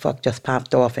 what the fuck just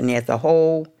popped off? And there's a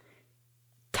whole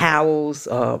towels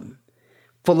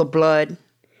full of blood,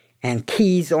 and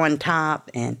keys on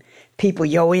top, and people,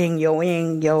 yo,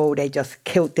 they just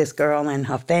killed this girl and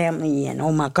her family, and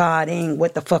oh my God, Ing,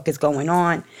 what the fuck is going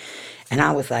on? And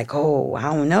I was like, oh, I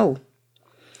don't know.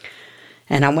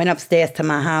 And I went upstairs to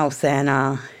my house, and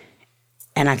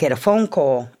I get a phone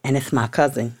call, and it's my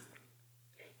cousin.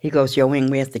 He goes, yo, Ing,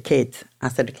 where's the kids? I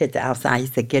said, the kids are outside. He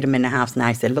said, get them in the house now.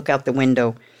 He said, look out the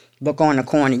window. Look on the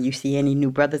corner. You see any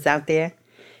new brothers out there?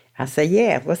 I said,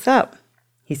 yeah, what's up?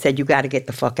 He said, you got to get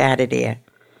the fuck out of there.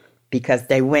 Because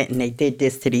they went and they did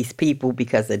this to these people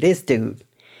because of this dude.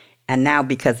 And now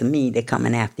because of me, they're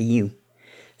coming after you.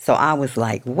 So I was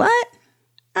like, what?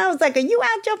 I was like, are you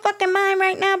out your fucking mind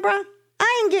right now, bro?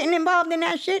 I ain't getting involved in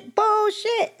that shit.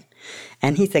 Bullshit.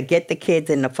 And he said, get the kids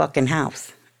in the fucking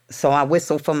house. So I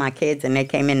whistled for my kids, and they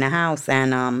came in the house.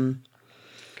 And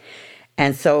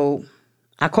so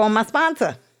I called my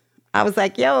sponsor. I was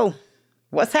like, yo,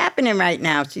 what's happening right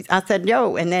now? I said,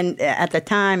 yo. And then at the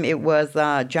time, it was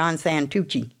John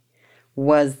Santucci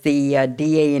was the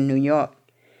DA in New York.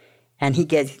 And he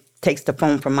takes the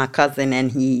phone from my cousin,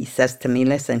 and he says to me,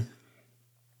 listen,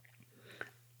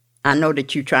 I know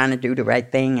that you're trying to do the right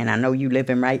thing, and I know you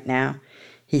living right now.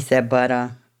 He said, but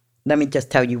let me just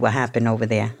tell you what happened over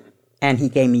there. And he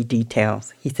gave me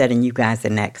details. He said, and you guys are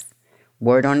next.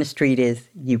 Word on the street is,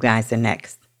 you guys are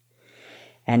next.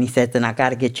 And he said, then I got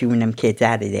to get you and them kids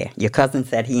out of there. Your cousin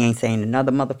said he ain't saying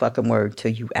another motherfucking word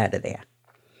till you out of there.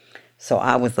 So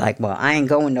I was like, well, I ain't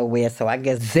going nowhere, so I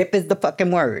guess zip is the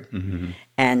fucking word. Mm-hmm.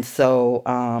 And so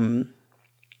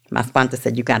my sponsor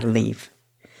said, you got to leave.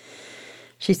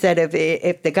 She said,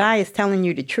 if the guy is telling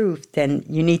you the truth, then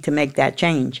you need to make that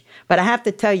change. But I have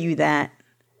to tell you that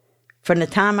from the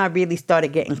time I really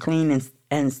started getting clean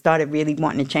and started really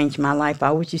wanting to change my life, I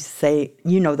always used to say,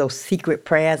 you know, those secret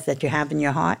prayers that you have in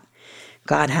your heart.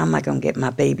 God, how am I going to get my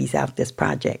babies out this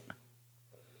project?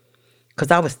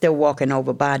 Because I was still walking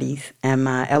over bodies, and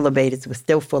my elevators were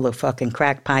still full of fucking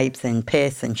crack pipes and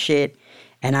piss and shit.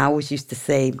 And I always used to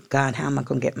say, God, how am I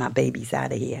going to get my babies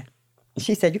out of here? And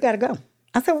she said, you got to go.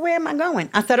 I said, where am I going?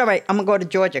 I said, all right, I'm going to go to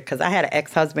Georgia, because I had an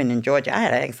ex-husband in Georgia. I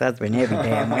had an ex-husband every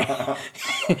damn way.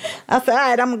 I said, all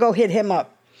right, I'm going to go hit him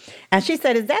up. And she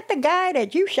said, is that the guy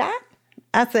that you shot?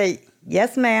 I said,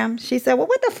 yes, ma'am. She said, well,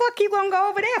 what the fuck you going to go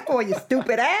over there for, you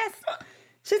stupid ass?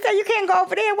 She said, you can't go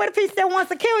over there. What if he still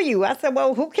wants to kill you? I said,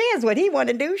 well, who cares what he want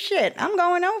to do? Shit, I'm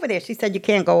going over there. She said, you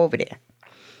can't go over there.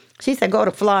 She said, go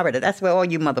to Florida. That's where all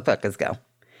you motherfuckers go.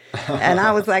 And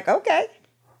I was like, okay.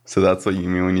 So that's what you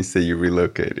mean when you say you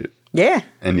relocated? Yeah.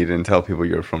 And you didn't tell people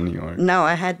you were from New York? No,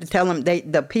 I had to tell them.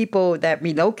 The people that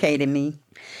relocated me,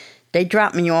 they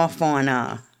dropped me off on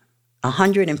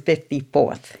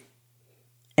 154th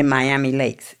in Miami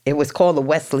Lakes. It was called the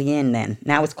Wesley Inn then.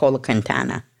 Now it's called the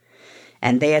Quintana.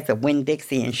 And there's a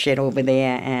Winn-Dixie and shit over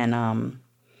there. And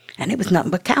it was nothing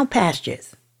but cow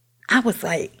pastures. I was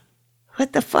like,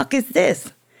 what the fuck is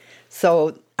this?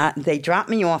 So they dropped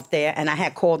me off there, and I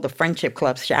had called the Friendship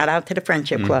Club. Shout out to the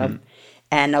Friendship Club.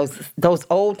 And those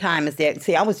old timers there.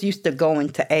 See, I was used to going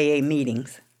to AA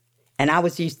meetings. And I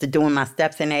was used to doing my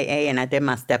steps in AA, and I did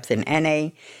my steps in NA.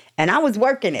 And I was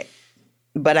working it.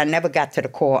 But I never got to the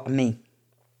core of me.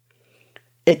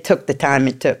 It took the time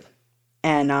it took.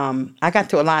 And I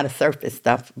got to a lot of surface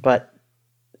stuff, but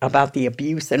about the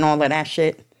abuse and all of that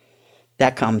shit,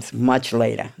 that comes much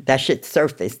later. That shit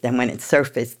surfaced, and when it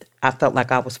surfaced, I felt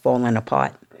like I was falling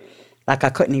apart. Like I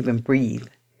couldn't even breathe.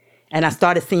 And I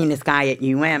started seeing this guy at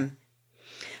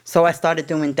So I started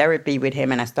doing therapy with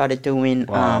him, and I started doing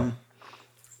all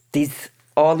these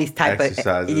type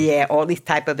exercises. All these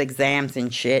type of exams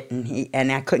and shit.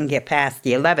 And I couldn't get past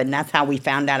the 11. That's how we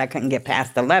found out I couldn't get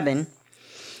past 11.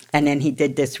 And then he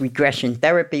did this regression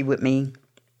therapy with me.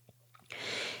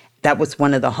 That was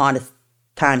one of the hardest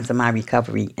times of my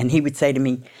recovery. And he would say to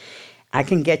me, I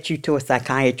can get you to a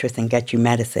psychiatrist and get you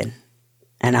medicine.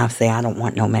 And I'll say, I don't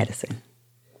want no medicine.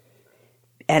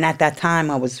 And at that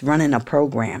time, I was running a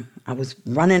program. I was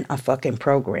running a fucking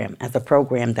program as a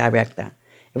program director.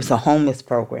 It was a homeless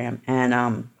program. And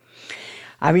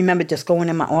I remember just going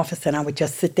in my office, and I would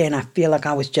just sit there, and I feel like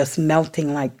I was just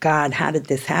melting, like, God, how did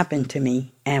this happen to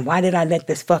me? And why did I let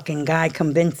this fucking guy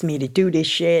convince me to do this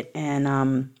shit?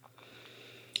 And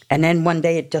then one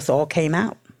day it just all came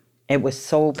out. It was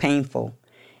so painful.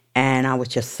 And I was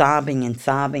just sobbing and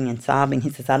sobbing and sobbing. He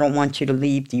says, I don't want you to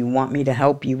leave. Do you want me to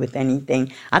help you with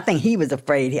anything? I think he was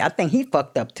afraid. I think he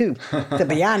fucked up too, to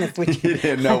be honest with you. He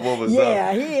didn't know what was up.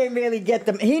 Yeah, he didn't really get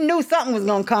them. He knew something was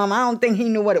going to come. I don't think he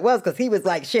knew what it was, because he was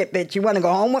like, shit, bitch, you want to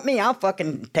go home with me? I'll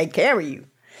fucking take care of you.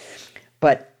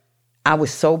 But I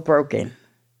was so broken.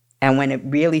 And when it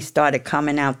really started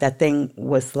coming out, that thing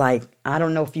was like, I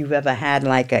don't know if you've ever had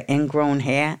like an ingrown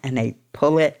hair and they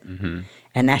pull it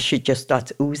and that shit just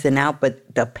starts oozing out.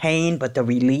 But the pain, but the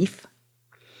relief,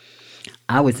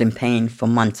 I was in pain for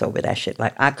months over that shit.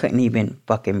 Like I couldn't even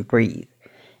fucking breathe.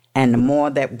 And the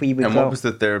more that we would And go... what was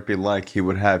the therapy like? He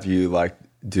would have you like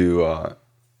do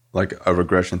like a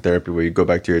regression therapy where you go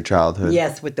back to your childhood?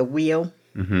 Yes, with the wheel.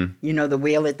 You know, the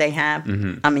wheel that they have?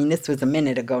 I mean, this was a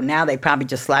minute ago. Now they probably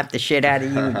just slap the shit out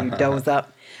of you and you doze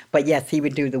up. But yes, he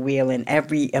would do the wheel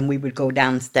and we would go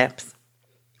down steps.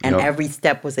 And every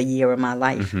step was a year of my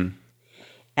life.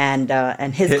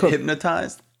 And his...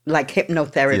 Hypnotized? Like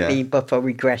hypnotherapy, but for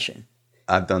regression.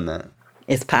 I've done that.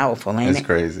 It's powerful, ain't it? It's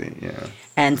crazy, yeah.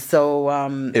 And so...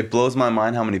 it blows my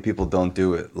mind how many people don't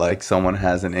do it. Like someone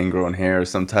has an ingrown hair or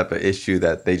some type of issue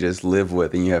that they just live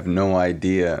with and you have no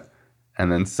idea.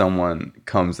 And then someone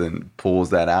comes and pulls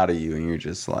that out of you and you're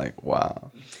just like,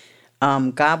 wow.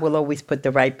 God will always put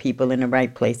the right people in the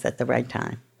right place at the right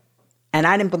time. And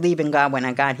I didn't believe in God when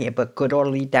I got here, but good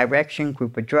orderly direction,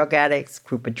 group of drug addicts,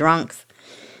 group of drunks.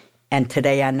 And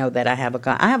today I know that I have a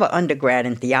God. I have an undergrad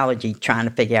in theology trying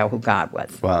to figure out who God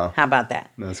was. Wow. How about that?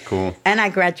 That's cool. And I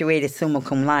graduated summa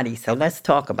cum laude, so let's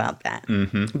talk about that.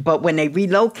 But when they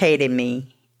relocated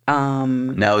me...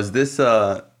 now, is this...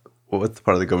 what's the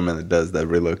part of the government that does that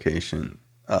relocation?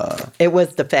 It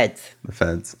was the feds. The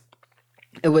feds.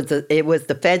 It was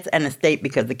the feds and the state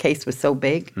because the case was so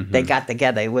big. They got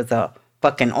together. It was a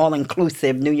fucking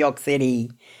all-inclusive New York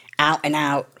City, out and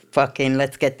out, fucking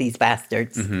let's get these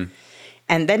bastards.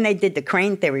 And then they did the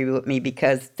crane theory with me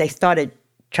because they started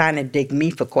trying to dig me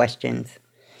for questions.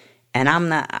 And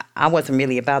I wasn't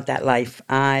really about that life.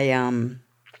 I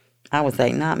was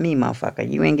like, not me, motherfucker.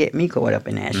 You ain't get me caught up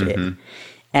in that shit.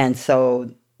 And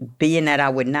so being that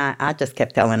I just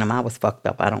kept telling them I was fucked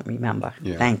up. I don't remember.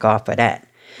 Yeah. Thank God for that.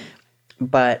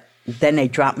 But then they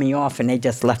dropped me off and they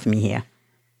just left me here.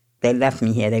 They left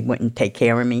me here. They wouldn't take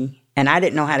care of me. And I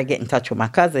didn't know how to get in touch with my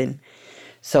cousin.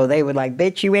 So they were like,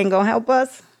 bitch, you ain't gonna help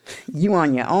us? You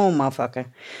on your own, motherfucker.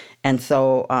 And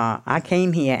so I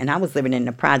came here and I was living in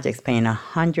the projects paying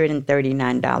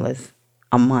 $139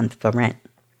 a month for rent.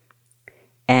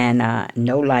 And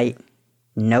no light,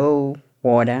 no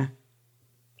water.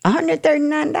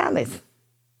 $139.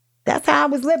 That's how I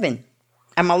was living.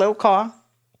 In my little car.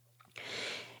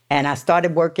 And I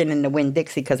started working in the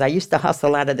Winn-Dixie because I used to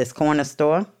hustle out of this corner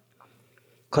store.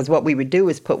 Because what we would do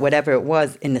is put whatever it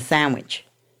was in the sandwich.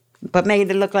 But made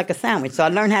it look like a sandwich. So I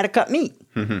learned how to cut meat.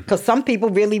 Because some people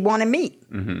really wanted meat.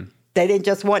 They didn't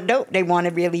just want dope. They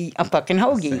wanted really a fucking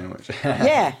hoagie.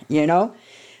 Yeah, you know.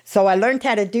 So I learned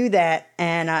how to do that.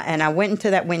 And I went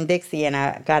into that Winn-Dixie and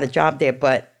I got a job there.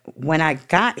 But when I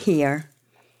got here,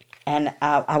 and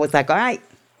I was like, all right.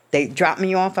 They dropped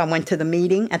me off. I went to the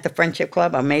meeting at the Friendship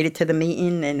Club. I made it to the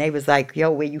meeting. And they was like, yo,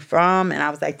 where you from? And I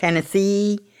was like,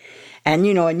 Tennessee. And,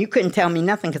 you know, and you couldn't tell me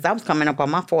nothing because I was coming up on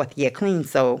my 4th year clean.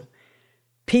 So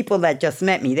people that just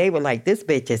met me, they were like, this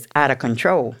bitch is out of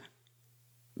control.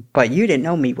 But you didn't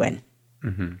know me when.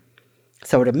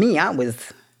 So to me, I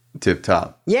was... Tip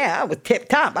top. Yeah, I was tip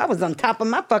top. I was on top of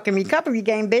my fucking recovery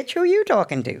game, bitch. Who you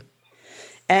talking to?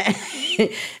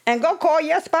 And go call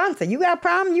your sponsor. You got a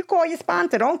problem, you call your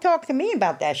sponsor. Don't talk to me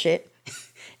about that shit.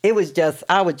 I was just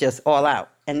all out.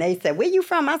 And they said, where you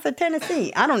from? I said,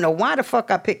 Tennessee. I don't know why the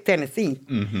fuck I picked Tennessee.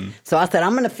 So I said,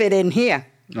 I'm going to fit in here.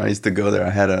 I used to go there.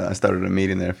 I started a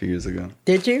meeting there a few years ago.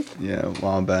 Did you? Yeah, a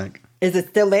while back. Is it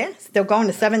still there? Still going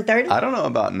to 7:30? I don't know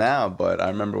about now, but I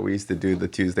remember we used to do the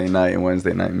Tuesday night and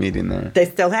Wednesday night meeting there. They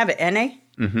still have it, NA?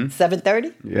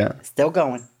 7:30? Yeah. Still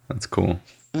going. That's cool.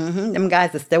 Them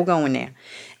guys are still going there.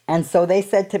 And so they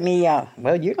said to me,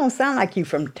 well, you don't sound like you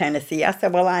from Tennessee. I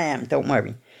said, well, I am. Don't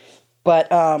worry. But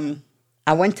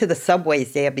I went to the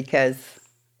subways there because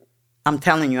I'm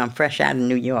telling you, I'm fresh out of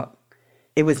New York.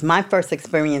 It was my first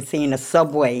experience seeing a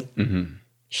subway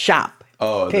shop,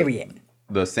 period.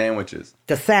 The sandwiches.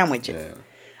 The sandwiches. Yeah.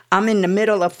 I'm in the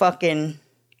middle of fucking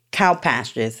cow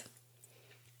pastures.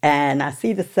 And I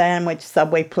see the sandwich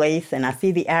subway place and I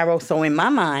see the arrow. So in my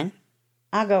mind,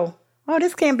 I go, oh,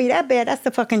 this can't be that bad. That's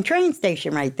the fucking train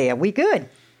station right there. We good.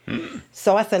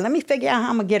 So I said, let me figure out how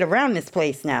I'm going to get around this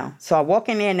place now. So I walk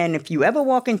in there, and if you ever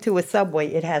walk into a subway,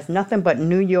 it has nothing but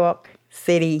New York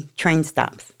City train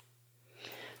stops.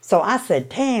 So I said,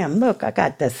 damn, look, I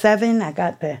got the 7, I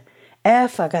got the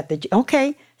F, I got the G.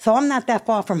 Okay, so I'm not that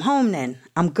far from home then.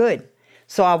 I'm good.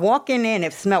 So I walk in there, and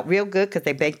it smelled real good because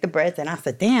they baked the breads. And I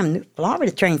said, damn,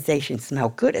 Florida train station smell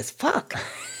good as fuck.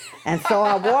 And so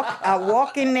I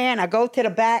walk in there and I go to the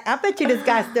back. I bet you this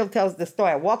guy still tells the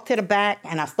story. I walk to the back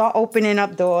and I start opening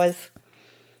up doors.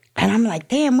 And I'm like,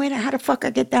 damn, how the fuck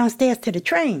I get downstairs to the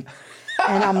train?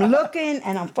 And I'm looking,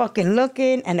 and I'm fucking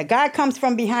looking, and the guy comes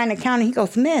from behind the counter. He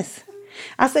goes, Miss.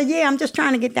 I said, yeah, I'm just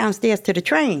trying to get downstairs to the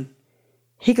train.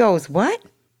 He goes, what?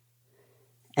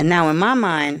 And now in my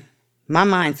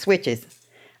mind switches.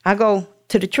 I go,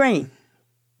 to the train.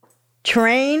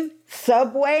 Train,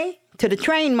 subway, to the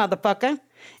train, motherfucker.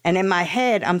 And in my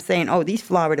head, I'm saying, oh, these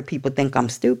Florida people think I'm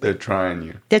stupid. They're trying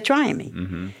you. They're trying me.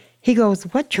 Mm-hmm. He goes,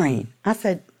 what train? I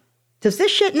said, does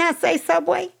this shit not say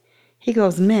subway? He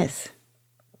goes, Miss,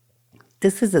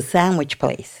 this is a sandwich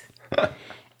place.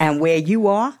 And where you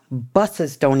are,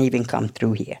 buses don't even come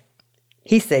through here.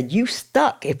 He said, you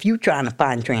stuck if you trying to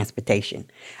find transportation.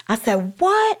 I said,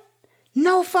 what?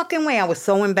 No fucking way. I was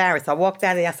so embarrassed. I walked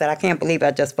out of there. I said, I can't believe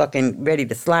I just fucking ready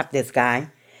to slap this guy.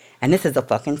 And this is a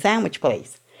fucking sandwich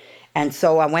place. And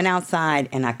so I went outside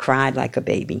and I cried like a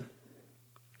baby.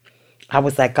 I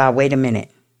was like, God, wait a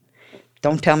minute.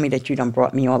 Don't tell me that you done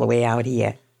brought me all the way out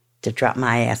here to drop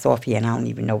my ass off here and I don't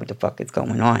even know what the fuck is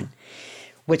going on.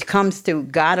 Which comes to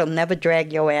God will never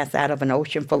drag your ass out of an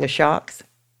ocean full of sharks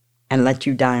and let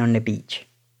you die on the beach.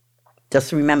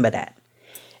 Just remember that.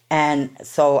 And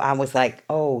so I was like,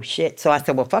 oh, shit. So I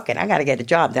said, well, fuck it. I got to get a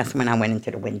job. That's when I went into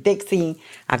the Winn-Dixie.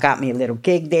 I got me a little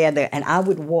gig there, and I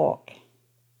would walk.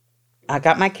 I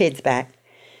got my kids back,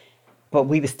 but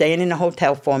we were staying in the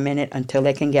hotel for a minute until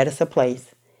they can get us a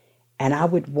place. And I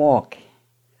would walk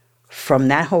from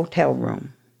that hotel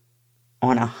room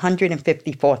on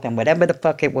 154th and whatever the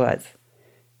fuck it was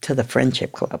to the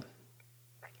Friendship Club,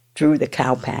 through the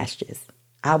cow pastures.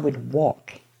 I would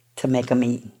walk to make a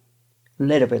meeting.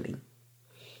 Literally.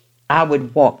 I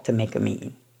would walk to make a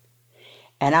meeting.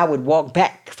 And I would walk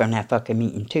back from that fucking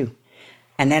meeting too.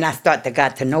 And then I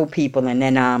got to know people. And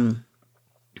then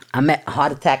I met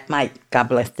Heart Attack Mike, God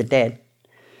bless the dead.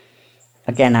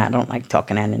 Again, I don't like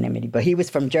talking anonymity, but he was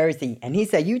from Jersey. And he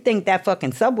said, you think that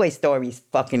fucking subway story's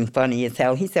fucking funny as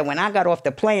hell. He said, when I got off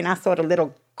the plane, I saw the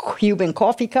little Cuban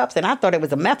coffee cups, and I thought it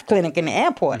was a meth clinic in the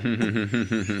airport.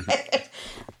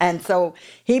 And so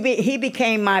he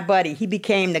became my buddy. He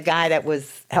became the guy that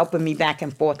was helping me back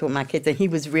and forth with my kids, and he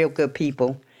was real good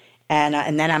people.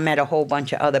 And then I met a whole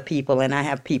bunch of other people, and I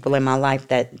have people in my life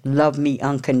that love me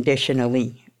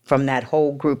unconditionally from that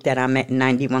whole group that I met in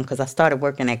 91, because I started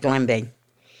working at Glen Bay.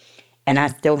 And I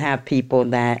still have people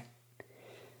that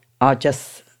are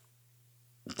just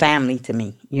family to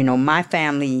me. You know, my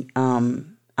family,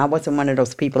 I wasn't one of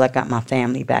those people that got my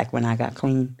family back when I got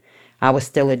clean. I was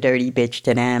still a dirty bitch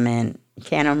to them, and you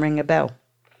can't unring a bell.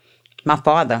 My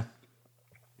father,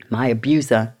 my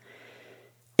abuser,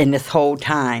 in this whole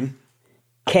time,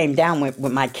 came down with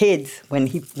my kids when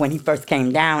he first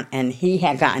came down, and they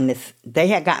had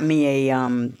gotten me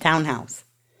a townhouse.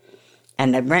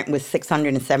 And the rent was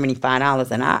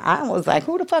 $675, and I was like,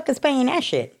 who the fuck is paying that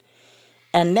shit?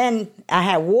 And then I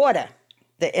had water.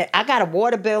 I got a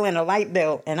water bill and a light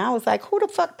bill, and I was like, who the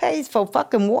fuck pays for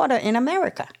fucking water in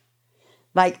America?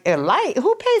 Like, a light?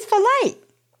 Who pays for light?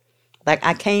 Like,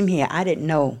 I came here, I didn't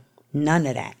know none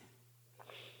of that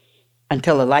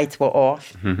until the lights were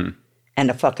off and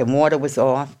the fucking water was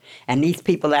off. And these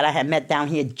people that I had met down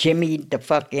here jimmied the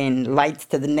fucking lights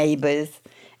to the neighbors,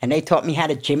 and they taught me how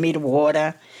to jimmy the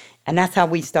water. And that's how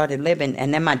we started living.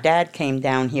 And then my dad came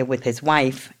down here with his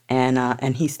wife,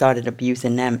 and he started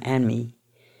abusing them and me.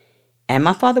 And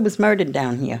my father was murdered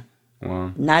down here.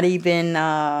 Wow. Not even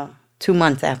 2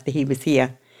 months after he was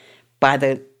here, by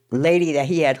the lady that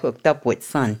he had hooked up with,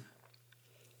 son.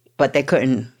 But they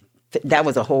couldn't, that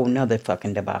was a whole nother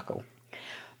fucking debacle.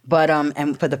 But,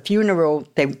 and for the funeral,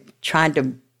 they tried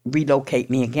to relocate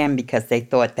me again because they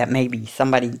thought that maybe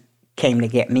somebody came to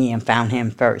get me and found him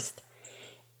first.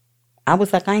 I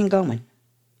was like, I ain't going.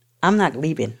 I'm not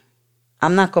leaving.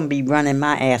 I'm not going to be running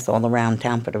my ass all around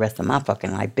town for the rest of my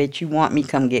fucking life. Bitch, you want me,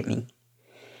 come get me.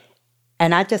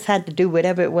 And I just had to do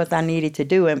whatever it was I needed to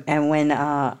do. And when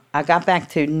I got back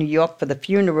to New York for the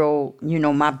funeral, you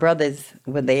know, my brothers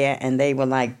were there, and they were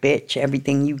like, bitch,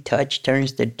 everything you touch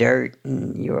turns to dirt,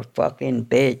 and you're a fucking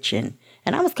bitch.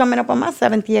 And I was coming up on my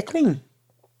 7th year clean.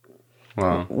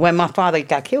 Wow. When my father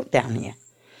got killed down here.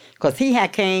 Because he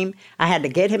had came, I had to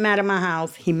get him out of my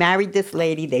house. He married this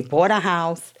lady. They bought a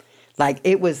house. Like,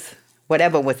 it was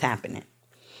whatever was happening.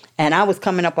 And I was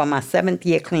coming up on my 7th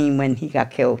year clean when he got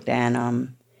killed.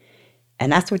 And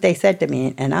that's what they said to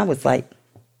me. And I was like,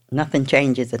 nothing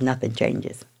changes if nothing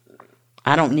changes.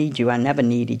 I don't need you. I never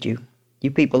needed you.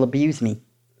 You people abuse me.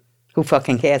 Who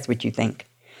fucking cares what you think?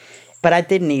 But I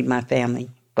did need my family.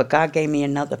 But God gave me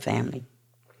another family.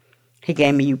 He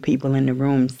gave me you people in the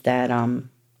rooms that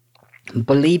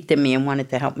believed in me and wanted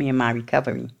to help me in my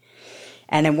recovery.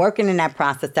 And in working in that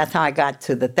process, that's how I got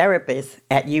to the therapist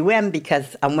at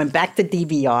because I went back to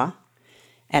DVR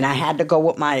and I had to go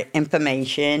with my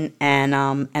information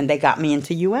and they got me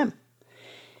into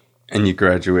And you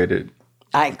graduated?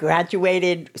 I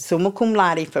graduated summa cum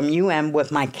laude from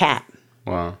with my CAP.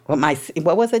 Wow. With my,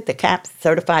 what was it? The CAP,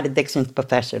 Certified Addictions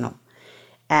Professional.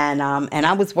 And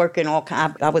I was working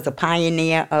I was a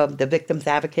pioneer of the Victims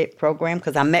Advocate program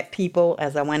because I met people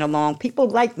as I went along. People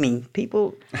like me.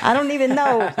 People, I don't even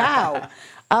know how.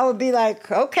 I would be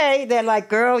like, okay. They're like,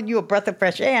 girl, you a breath of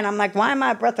fresh air. And I'm like, why am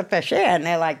I a breath of fresh air? And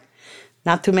they're like,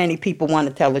 not too many people want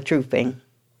to tell the truth, thing.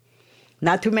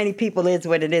 Not too many people is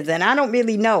what it is. And I don't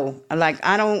really know. Like,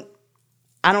 I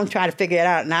don't try to figure it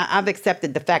out. And I've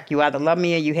accepted the fact you either love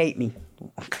me or you hate me.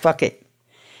 Fuck it.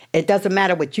 It doesn't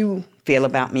matter what you feel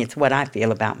about me. It's what I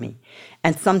feel about me.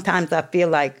 And sometimes I feel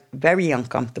like very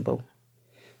uncomfortable.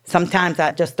 Sometimes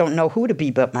I just don't know who to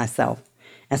be but myself.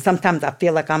 And sometimes I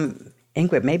feel like I'm,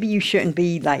 Ingrid, maybe you shouldn't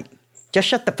be like, just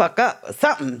shut the fuck up or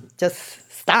something.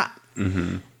 Just stop.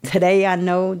 Mm-hmm. Today I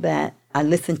know that I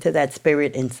listen to that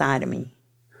spirit inside of me.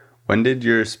 When did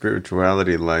your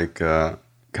spirituality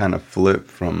kind of flip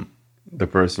from the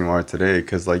person you are today?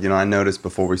 Because I noticed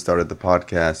before we started the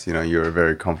podcast, you were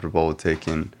very comfortable with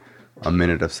taking a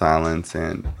minute of silence,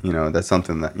 and that's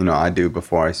something that I do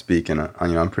before I speak, and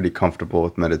I'm pretty comfortable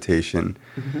with meditation.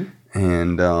 Mm-hmm.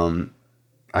 And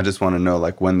I just want to know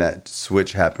when that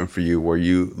switch happened for you, where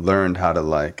you learned how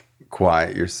to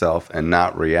quiet yourself and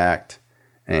not react,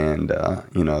 and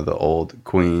the old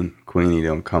Queenie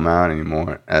don't come out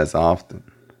anymore as often.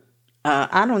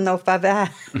 I don't know if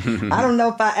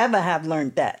I ever have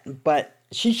learned that, but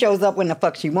she shows up when the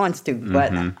fuck she wants to.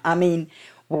 But mm-hmm. I mean,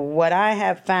 what I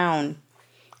have found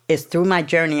is through my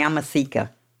journey, I'm a seeker.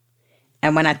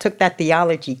 And when I took that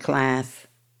theology class,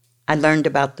 I learned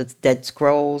about the Dead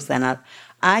Scrolls, and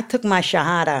I took my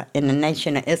Shahada in the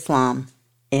Nation of Islam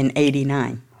in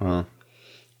 89. Huh.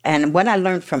 And what I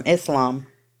learned from Islam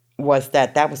was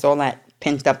that was all that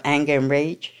pent up anger and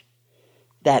rage,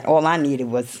 that all I needed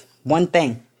was one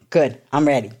thing. Good, I'm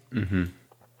ready. Mm-hmm.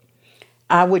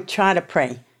 I would try to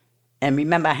pray. And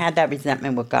remember, I had that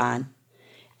resentment with God.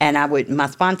 And my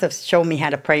sponsor showed me how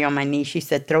to pray on my knees. She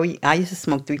said, I used to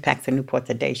smoke 3 packs of Newport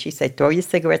a day. She said, throw your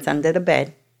cigarettes under the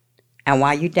bed. And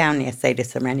while you're down there, say the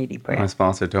Serenity Prayer. My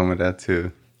sponsor told me that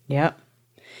too. Yep.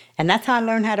 And that's how I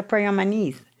learned how to pray on my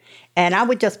knees. And I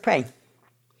would just pray.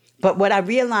 But what I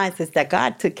realized is that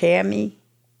God took care of me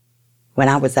when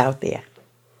I was out there.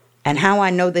 And how I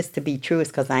know this to be true is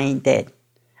because I ain't dead.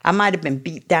 I might have been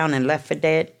beat down and left for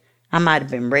dead. I might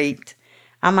have been raped.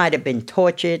 I might have been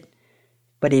tortured.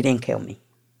 But he didn't kill me.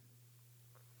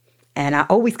 And I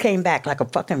always came back like a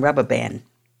fucking rubber band.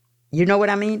 You know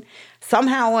what I mean?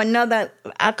 Somehow or another,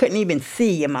 I couldn't even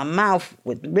see, and my mouth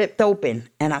was ripped open,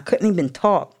 and I couldn't even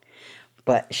talk.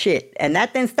 But shit. And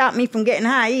that didn't stop me from getting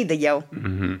high either, yo.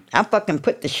 Mm-hmm. I fucking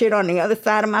put the shit on the other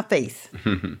side of my face.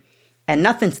 And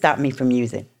nothing stopped me from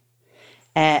using.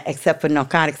 Except for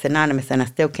Narcotics Anonymous, and I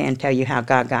still can't tell you how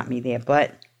God got me there.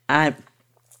 But I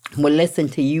would listen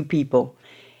to you people,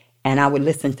 and I would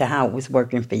listen to how it was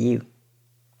working for you.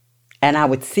 And I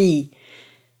would see,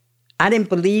 I didn't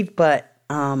believe, but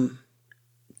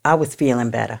I was feeling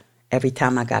better every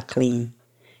time I got clean.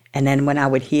 And then when I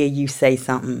would hear you say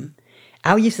something,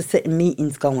 I used to sit in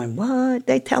meetings going, what?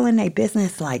 They telling their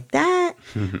business like that?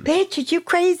 Bitch, are you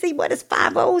crazy? What is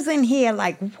 5 O's in here?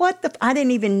 Like, what the? I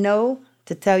didn't even know.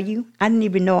 To tell you, I didn't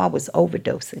even know I was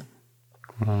overdosing.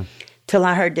 Wow. Till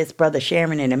I heard this brother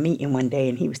sharing in a meeting one day,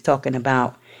 and he was talking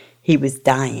about he was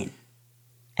dying,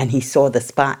 and he saw the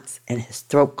spots, and his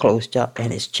throat closed up,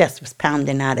 and his chest was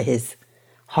pounding out of his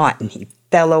heart, and he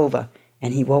fell over,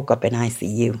 and he woke up in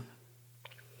ICU.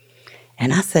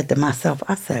 And I said to myself,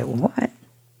 I said, what?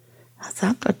 I said,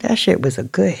 I thought that shit was a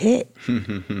good hit.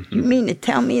 You mean to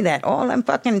tell me that all them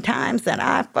fucking times that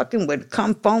I fucking would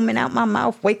come foaming out my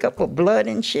mouth, wake up with blood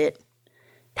and shit,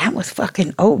 that was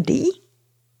fucking OD?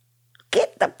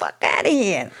 Get the fuck out of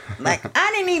here. Like,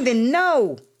 I didn't even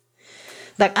know.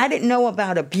 Like, I didn't know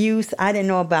about abuse. I didn't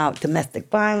know about domestic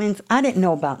violence. I didn't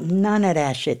know about none of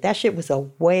that shit. That shit was a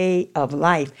way of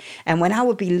life. And when I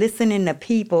would be listening to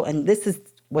people, and this is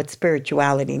what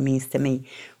spirituality means to me,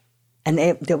 and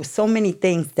there were so many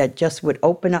things that just would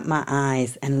open up my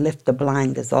eyes and lift the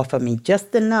blinders off of me.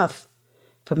 Just enough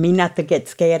for me not to get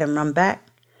scared and run back,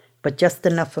 but just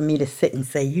enough for me to sit and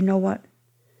say, you know what?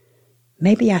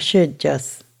 Maybe I should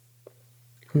just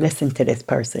listen to this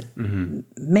person. Mm-hmm.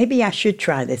 Maybe I should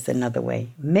try this another way.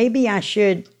 Maybe I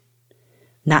should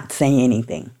not say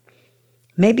anything.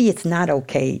 Maybe it's not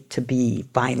okay to be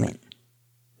violent.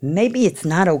 maybe it's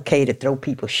not okay to throw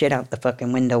people's shit out the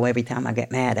fucking window every time I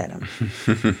get mad at them.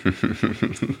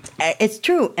 It's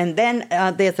true. And then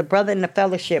there's a brother in the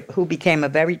fellowship who became a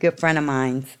very good friend of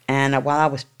mine. And while I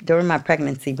was during my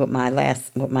pregnancy with my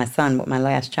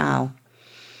last child,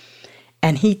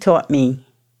 and he taught me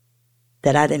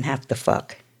that I didn't have to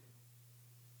fuck,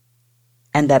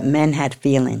 and that men had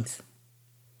feelings,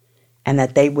 and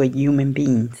that they were human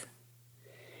beings.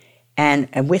 And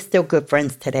we're still good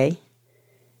friends today.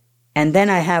 And then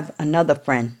I have another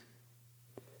friend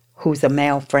who's a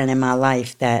male friend in my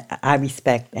life that I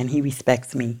respect, and he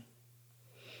respects me.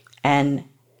 And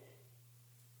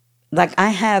like I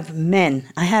have men,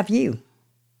 I have you.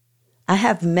 I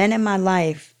have men in my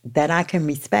life that I can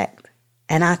respect,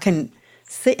 and I can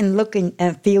sit and look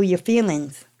and feel your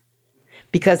feelings,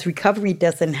 because recovery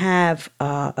doesn't have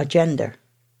a gender.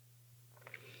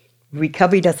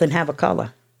 Recovery doesn't have a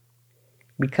color.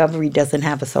 Recovery doesn't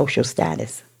have a social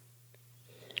status.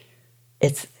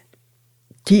 It's,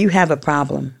 do you have a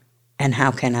problem, and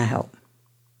how can I help?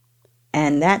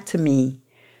 And that to me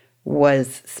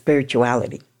was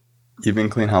spirituality. You've been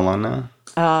clean how long now?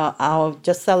 I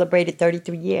just celebrated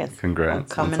 33 years. Congrats. I'm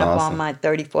coming That's up awesome. on my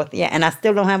 34th year, and I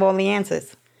still don't have all the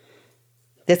answers.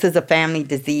 This is a family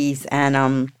disease, and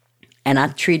I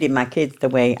treated my kids the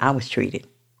way I was treated.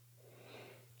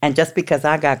 And just because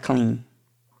I got clean,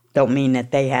 don't mean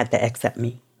that they had to accept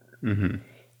me. Mm-hmm.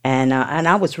 And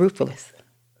I was ruthless.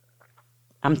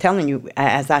 I'm telling you,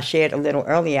 as I shared a little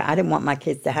earlier, I didn't want my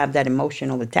kids to have that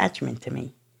emotional attachment to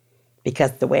me,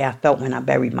 because the way I felt when I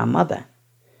buried my mother.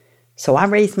 So I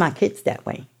raised my kids that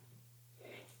way.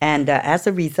 And as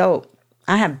a result,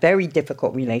 I have very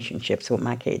difficult relationships with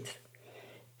my kids.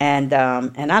 And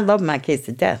I love my kids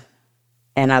to death.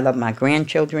 And I love my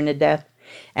grandchildren to death.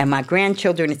 And my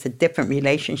grandchildren, it's a different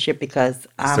relationship, because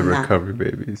It's the recovery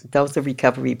babies. Those are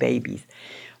recovery babies.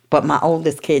 But my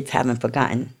oldest kids haven't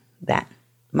forgotten that.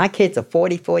 My kids are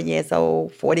 44 years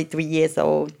old, 43 years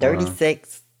old,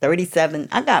 36, 37.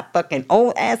 I got fucking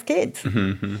old ass kids.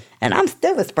 Mm-hmm. And I'm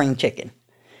still a spring chicken.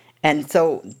 And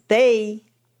so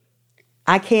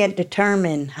I can't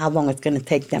determine how long it's going to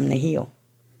take them to heal.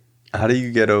 How do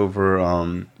you get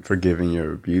over forgiving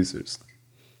your abusers?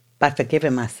 By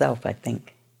forgiving myself, I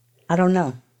think. I don't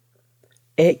know.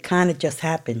 It kind of just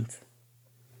happens.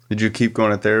 Did you keep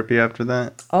going to therapy after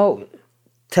that? Oh,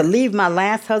 to leave my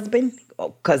last husband?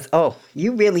 Because,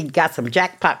 you really got some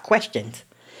jackpot questions.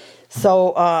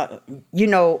 So,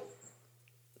 the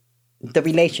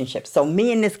relationship. So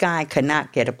me and this guy could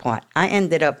not get apart. I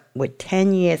ended up with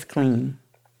 10 years clean,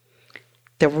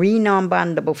 3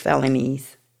 non-bondable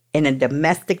felonies, in a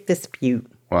domestic dispute.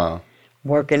 Wow.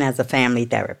 Working as a family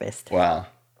therapist. Wow.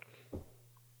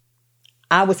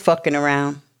 I was fucking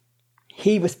around.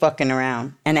 He was fucking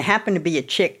around. And it happened to be a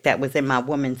chick that was in my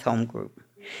women's home group.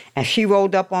 And she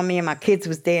rolled up on me, and my kids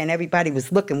was there, and everybody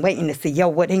was looking, waiting to see, yo,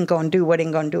 what he gonna do? What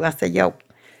he gonna do? I said, yo,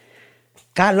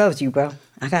 God loves you, bro.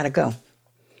 I gotta go.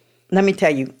 Let me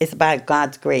tell you, it's by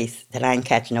God's grace that I didn't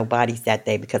catch no bodies that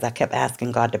day, because I kept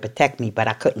asking God to protect me, but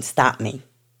I couldn't stop me.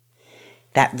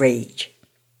 That rage.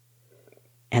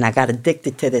 And I got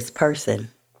addicted to this person.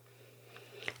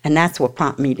 And that's what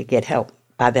prompted me to get help.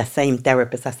 By that same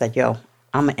therapist, I said, yo,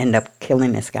 I'm going to end up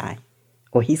killing this guy,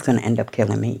 or he's going to end up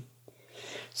killing me.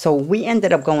 So we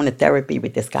ended up going to therapy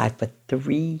with this guy for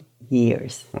 3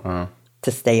 years. Wow.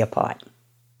 To stay apart.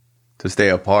 To stay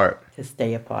apart? To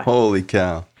stay apart. Holy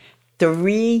cow.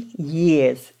 3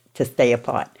 years to stay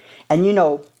apart. And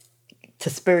to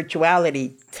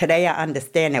spirituality, today I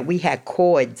understand that we had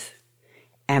cords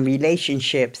and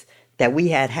relationships that we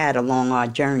had along our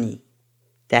journey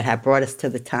that had brought us to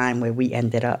the time where we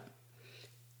ended up.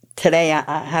 Today,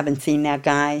 I haven't seen that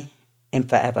guy in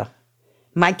forever.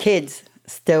 My kids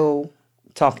still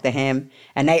talk to him,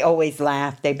 and they always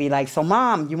laugh. They be like, so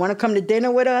Mom, you want to come to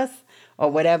dinner with us? Or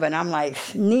whatever. And I'm like,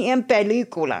 ni en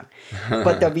película.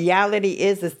 But the reality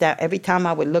is that every time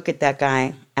I would look at that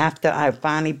guy, after I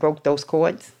finally broke those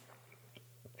cords,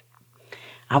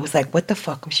 I was like, what the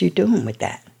fuck was you doing with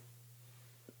that?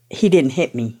 He didn't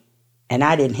hit me, and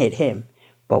I didn't hit him,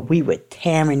 but we were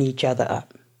tearing each other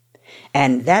up.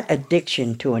 And that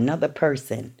addiction to another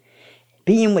person,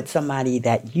 being with somebody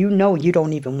that you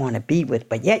don't even want to be with,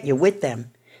 but yet you're with them,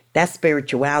 that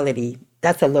spirituality,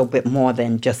 that's a little bit more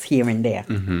than just here and there.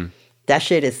 Mm-hmm. That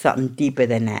shit is something deeper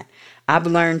than that. I've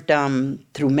learned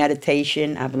through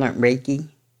meditation, I've learned Reiki.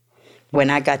 When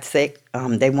I got sick,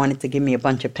 they wanted to give me a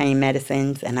bunch of pain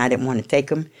medicines, and I didn't want to take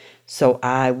them. So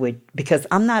I would, because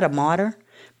I'm not a martyr,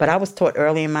 but I was taught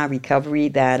early in my recovery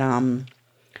that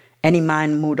any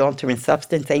mind, mood altering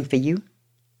substance ain't for you.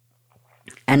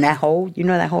 And that hole, you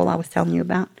know that hole I was telling you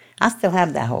about? I still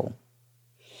have that hole.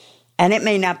 And it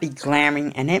may not be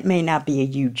glaring and it may not be a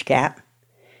huge gap,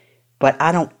 but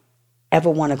I don't ever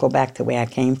want to go back to where I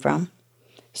came from.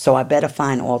 So I better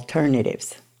find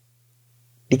alternatives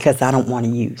because I don't want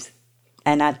to use.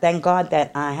 And I thank God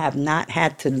that I have not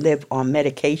had to live on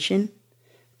medication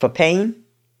for pain,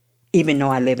 even though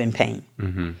I live in pain.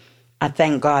 Mm-hmm. I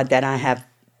thank God that I have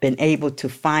been able to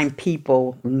find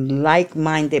people,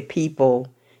 like-minded people,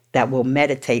 that will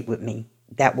meditate with me,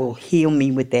 that will heal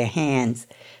me with their hands,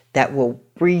 that will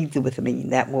breathe with me,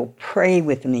 that will pray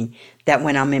with me, that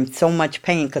when I'm in so much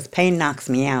pain, because pain knocks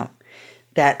me out,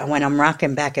 that when I'm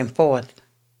rocking back and forth,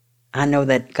 I know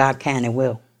that God can and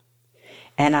will.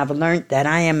 And I've learned that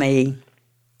I am a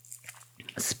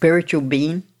spiritual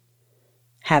being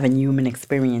having human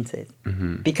experiences.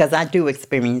 Mm-hmm. Because I do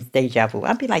experience deja vu.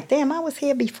 I'd be like, damn, I was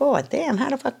here before. Damn, how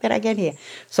the fuck did I get here?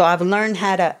 So I've learned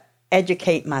how to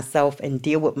educate myself and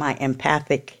deal with my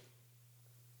empathic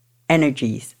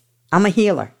energies. I'm a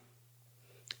healer.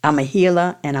 I'm a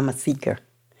healer and I'm a seeker.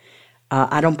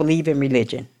 I don't believe in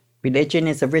religion. Religion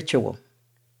is a ritual,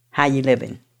 how you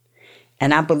living.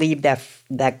 And I believe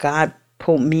that God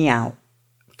pulled me out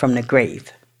from the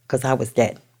grave because I was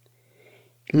dead.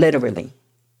 Literally,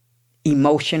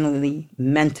 emotionally,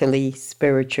 mentally,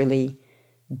 spiritually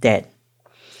dead.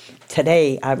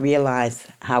 Today, I realize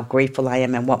how grateful I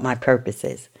am and what my purpose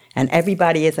is. And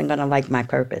everybody isn't going to like my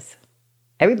purpose.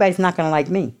 Everybody's not going to like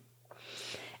me.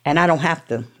 And I don't have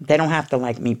to. They don't have to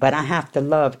like me. But I have to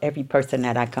love every person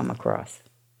that I come across.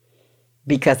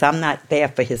 Because I'm not there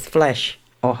for his flesh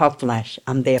or her flesh.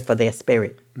 I'm there for their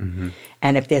spirit. Mm-hmm.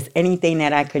 And if there's anything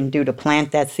that I can do to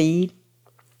plant that seed,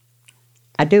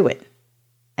 I do it.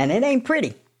 And it ain't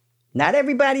pretty. Not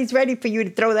everybody's ready for you to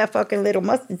throw that fucking little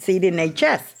mustard seed in their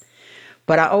chest.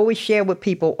 But I always share with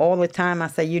people all the time. I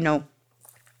say, you know,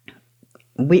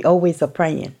 we always are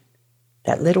praying.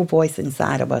 That little voice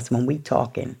inside of us when we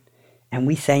talking and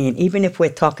we saying, even if we're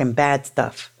talking bad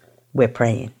stuff, we're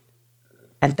praying.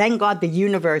 And thank God the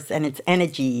universe and its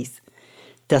energies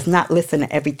does not listen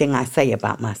to everything I say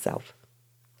about myself.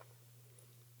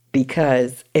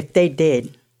 Because if they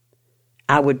did,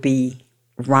 I would be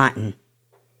rotten.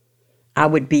 I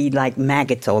would be like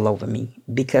maggots all over me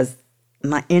because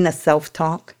my inner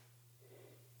self-talk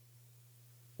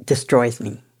destroys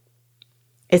me.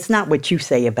 It's not what you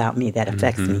say about me that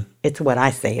affects me. It's what I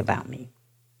say about me.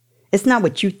 It's not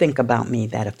what you think about me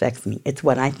that affects me. It's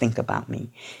what I think about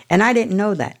me. And I didn't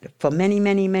know that for many,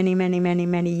 many, many, many, many,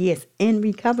 many years in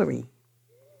recovery.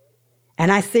 And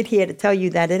I sit here to tell you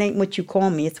that it ain't what you call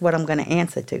me. It's what I'm going to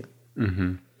answer to.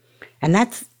 Mm-hmm. And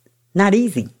that's not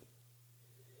easy.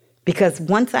 Because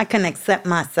once I can accept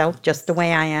myself just the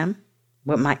way I am,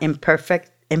 with my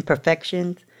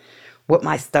imperfections, with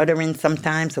my stuttering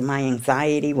sometimes, with my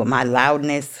anxiety, with my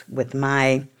loudness, with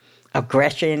my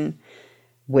aggression,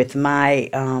 with my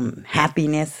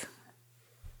happiness.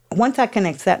 Once I can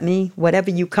accept me, whatever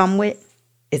you come with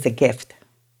is a gift.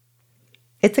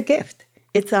 It's a gift.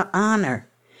 It's an honor.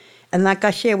 And like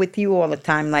I share with you all the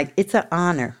time, like it's an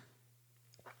honor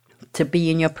to be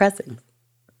in your presence.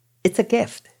 It's a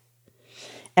gift.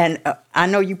 And I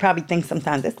know you probably think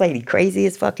sometimes, this lady crazy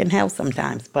as fucking hell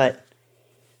sometimes, but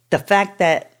the fact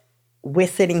that we're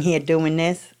sitting here doing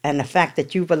this and the fact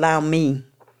that you've allowed me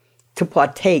to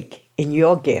partake in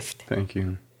your gift. Thank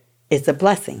you. Is a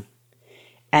blessing.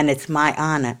 And it's my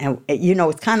honor. And, you know,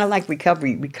 it's kind of like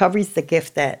recovery. Recovery is the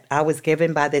gift that I was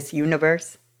given by this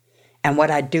universe. And what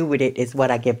I do with it is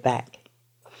what I give back.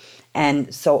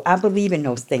 And so I believe in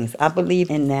those things. I believe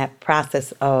in that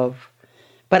process of,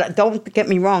 but don't get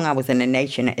me wrong, I was in the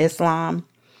Nation of Islam.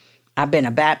 I've been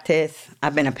a Baptist.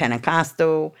 I've been a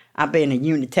Pentecostal. I've been a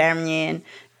Unitarian.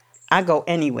 I go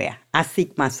anywhere. I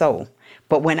seek my soul.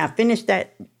 But when I finished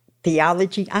that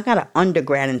theology, I got an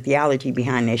undergrad in theology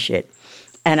behind this shit.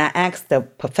 And I asked the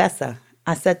professor,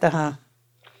 I said to her,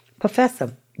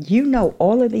 Professor, you know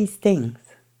all of these things,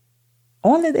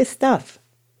 all of this stuff.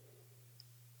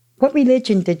 What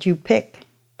religion did you pick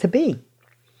to be?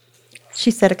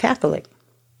 She said a Catholic.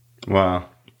 Wow.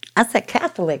 I said,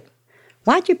 Catholic?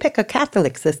 Why'd you pick a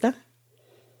Catholic, sister?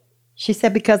 She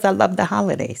said, because I love the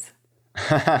holidays.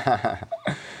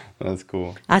 That's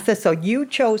cool. I said, so you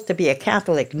chose to be a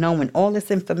Catholic knowing all this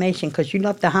information because you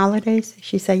love the holidays?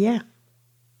 She said, yeah.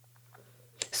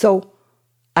 So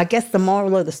I guess the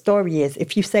moral of the story is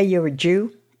if you say you're a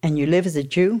Jew and you live as a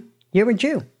Jew, you're a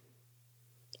Jew.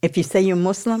 If you say you're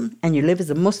Muslim and you live as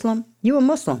a Muslim, you're a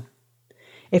Muslim.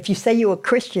 If you say you're a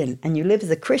Christian and you live as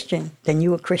a Christian, then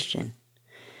you're a Christian.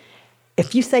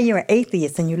 If you say you're an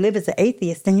atheist and you live as an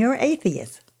atheist, then you're an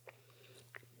atheist.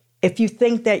 If you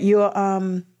think that you're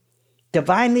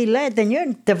divinely led, then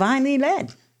you're divinely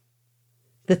led.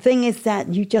 The thing is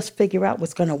that you just figure out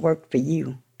what's going to work for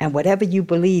you. And whatever you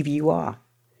believe, you are.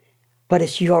 But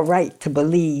it's your right to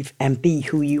believe and be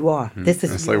who you are.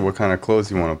 It's like what kind of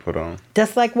clothes you want to put on.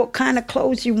 That's like what kind of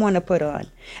clothes you want to put on.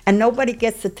 And nobody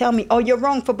gets to tell me, oh, you're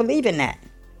wrong for believing that.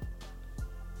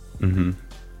 Mm-hmm.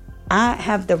 I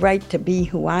have the right to be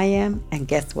who I am, and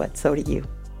guess what? So do you.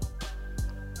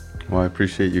 Well, I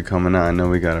appreciate you coming out. I know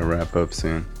we got to wrap up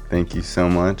soon. Thank you so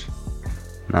much.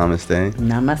 Namaste.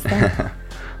 Namaste.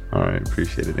 All right.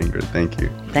 Appreciate it, Ingrid. Thank you.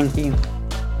 Thank you.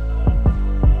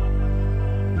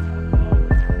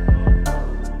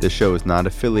 This show is not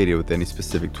affiliated with any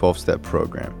specific 12-step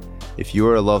program. If you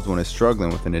or a loved one is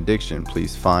struggling with an addiction,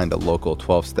 please find a local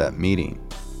 12-step meeting.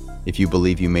 If you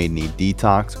believe you may need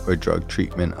detox or drug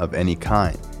treatment of any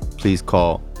kind, please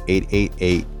call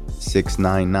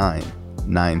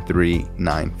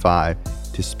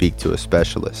 888-699-9395 to speak to a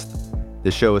specialist.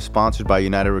 This show is sponsored by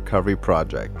United Recovery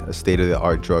Project, a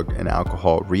state-of-the-art drug and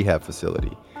alcohol rehab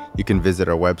facility. You can visit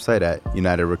our website at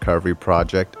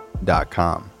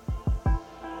unitedrecoveryproject.com.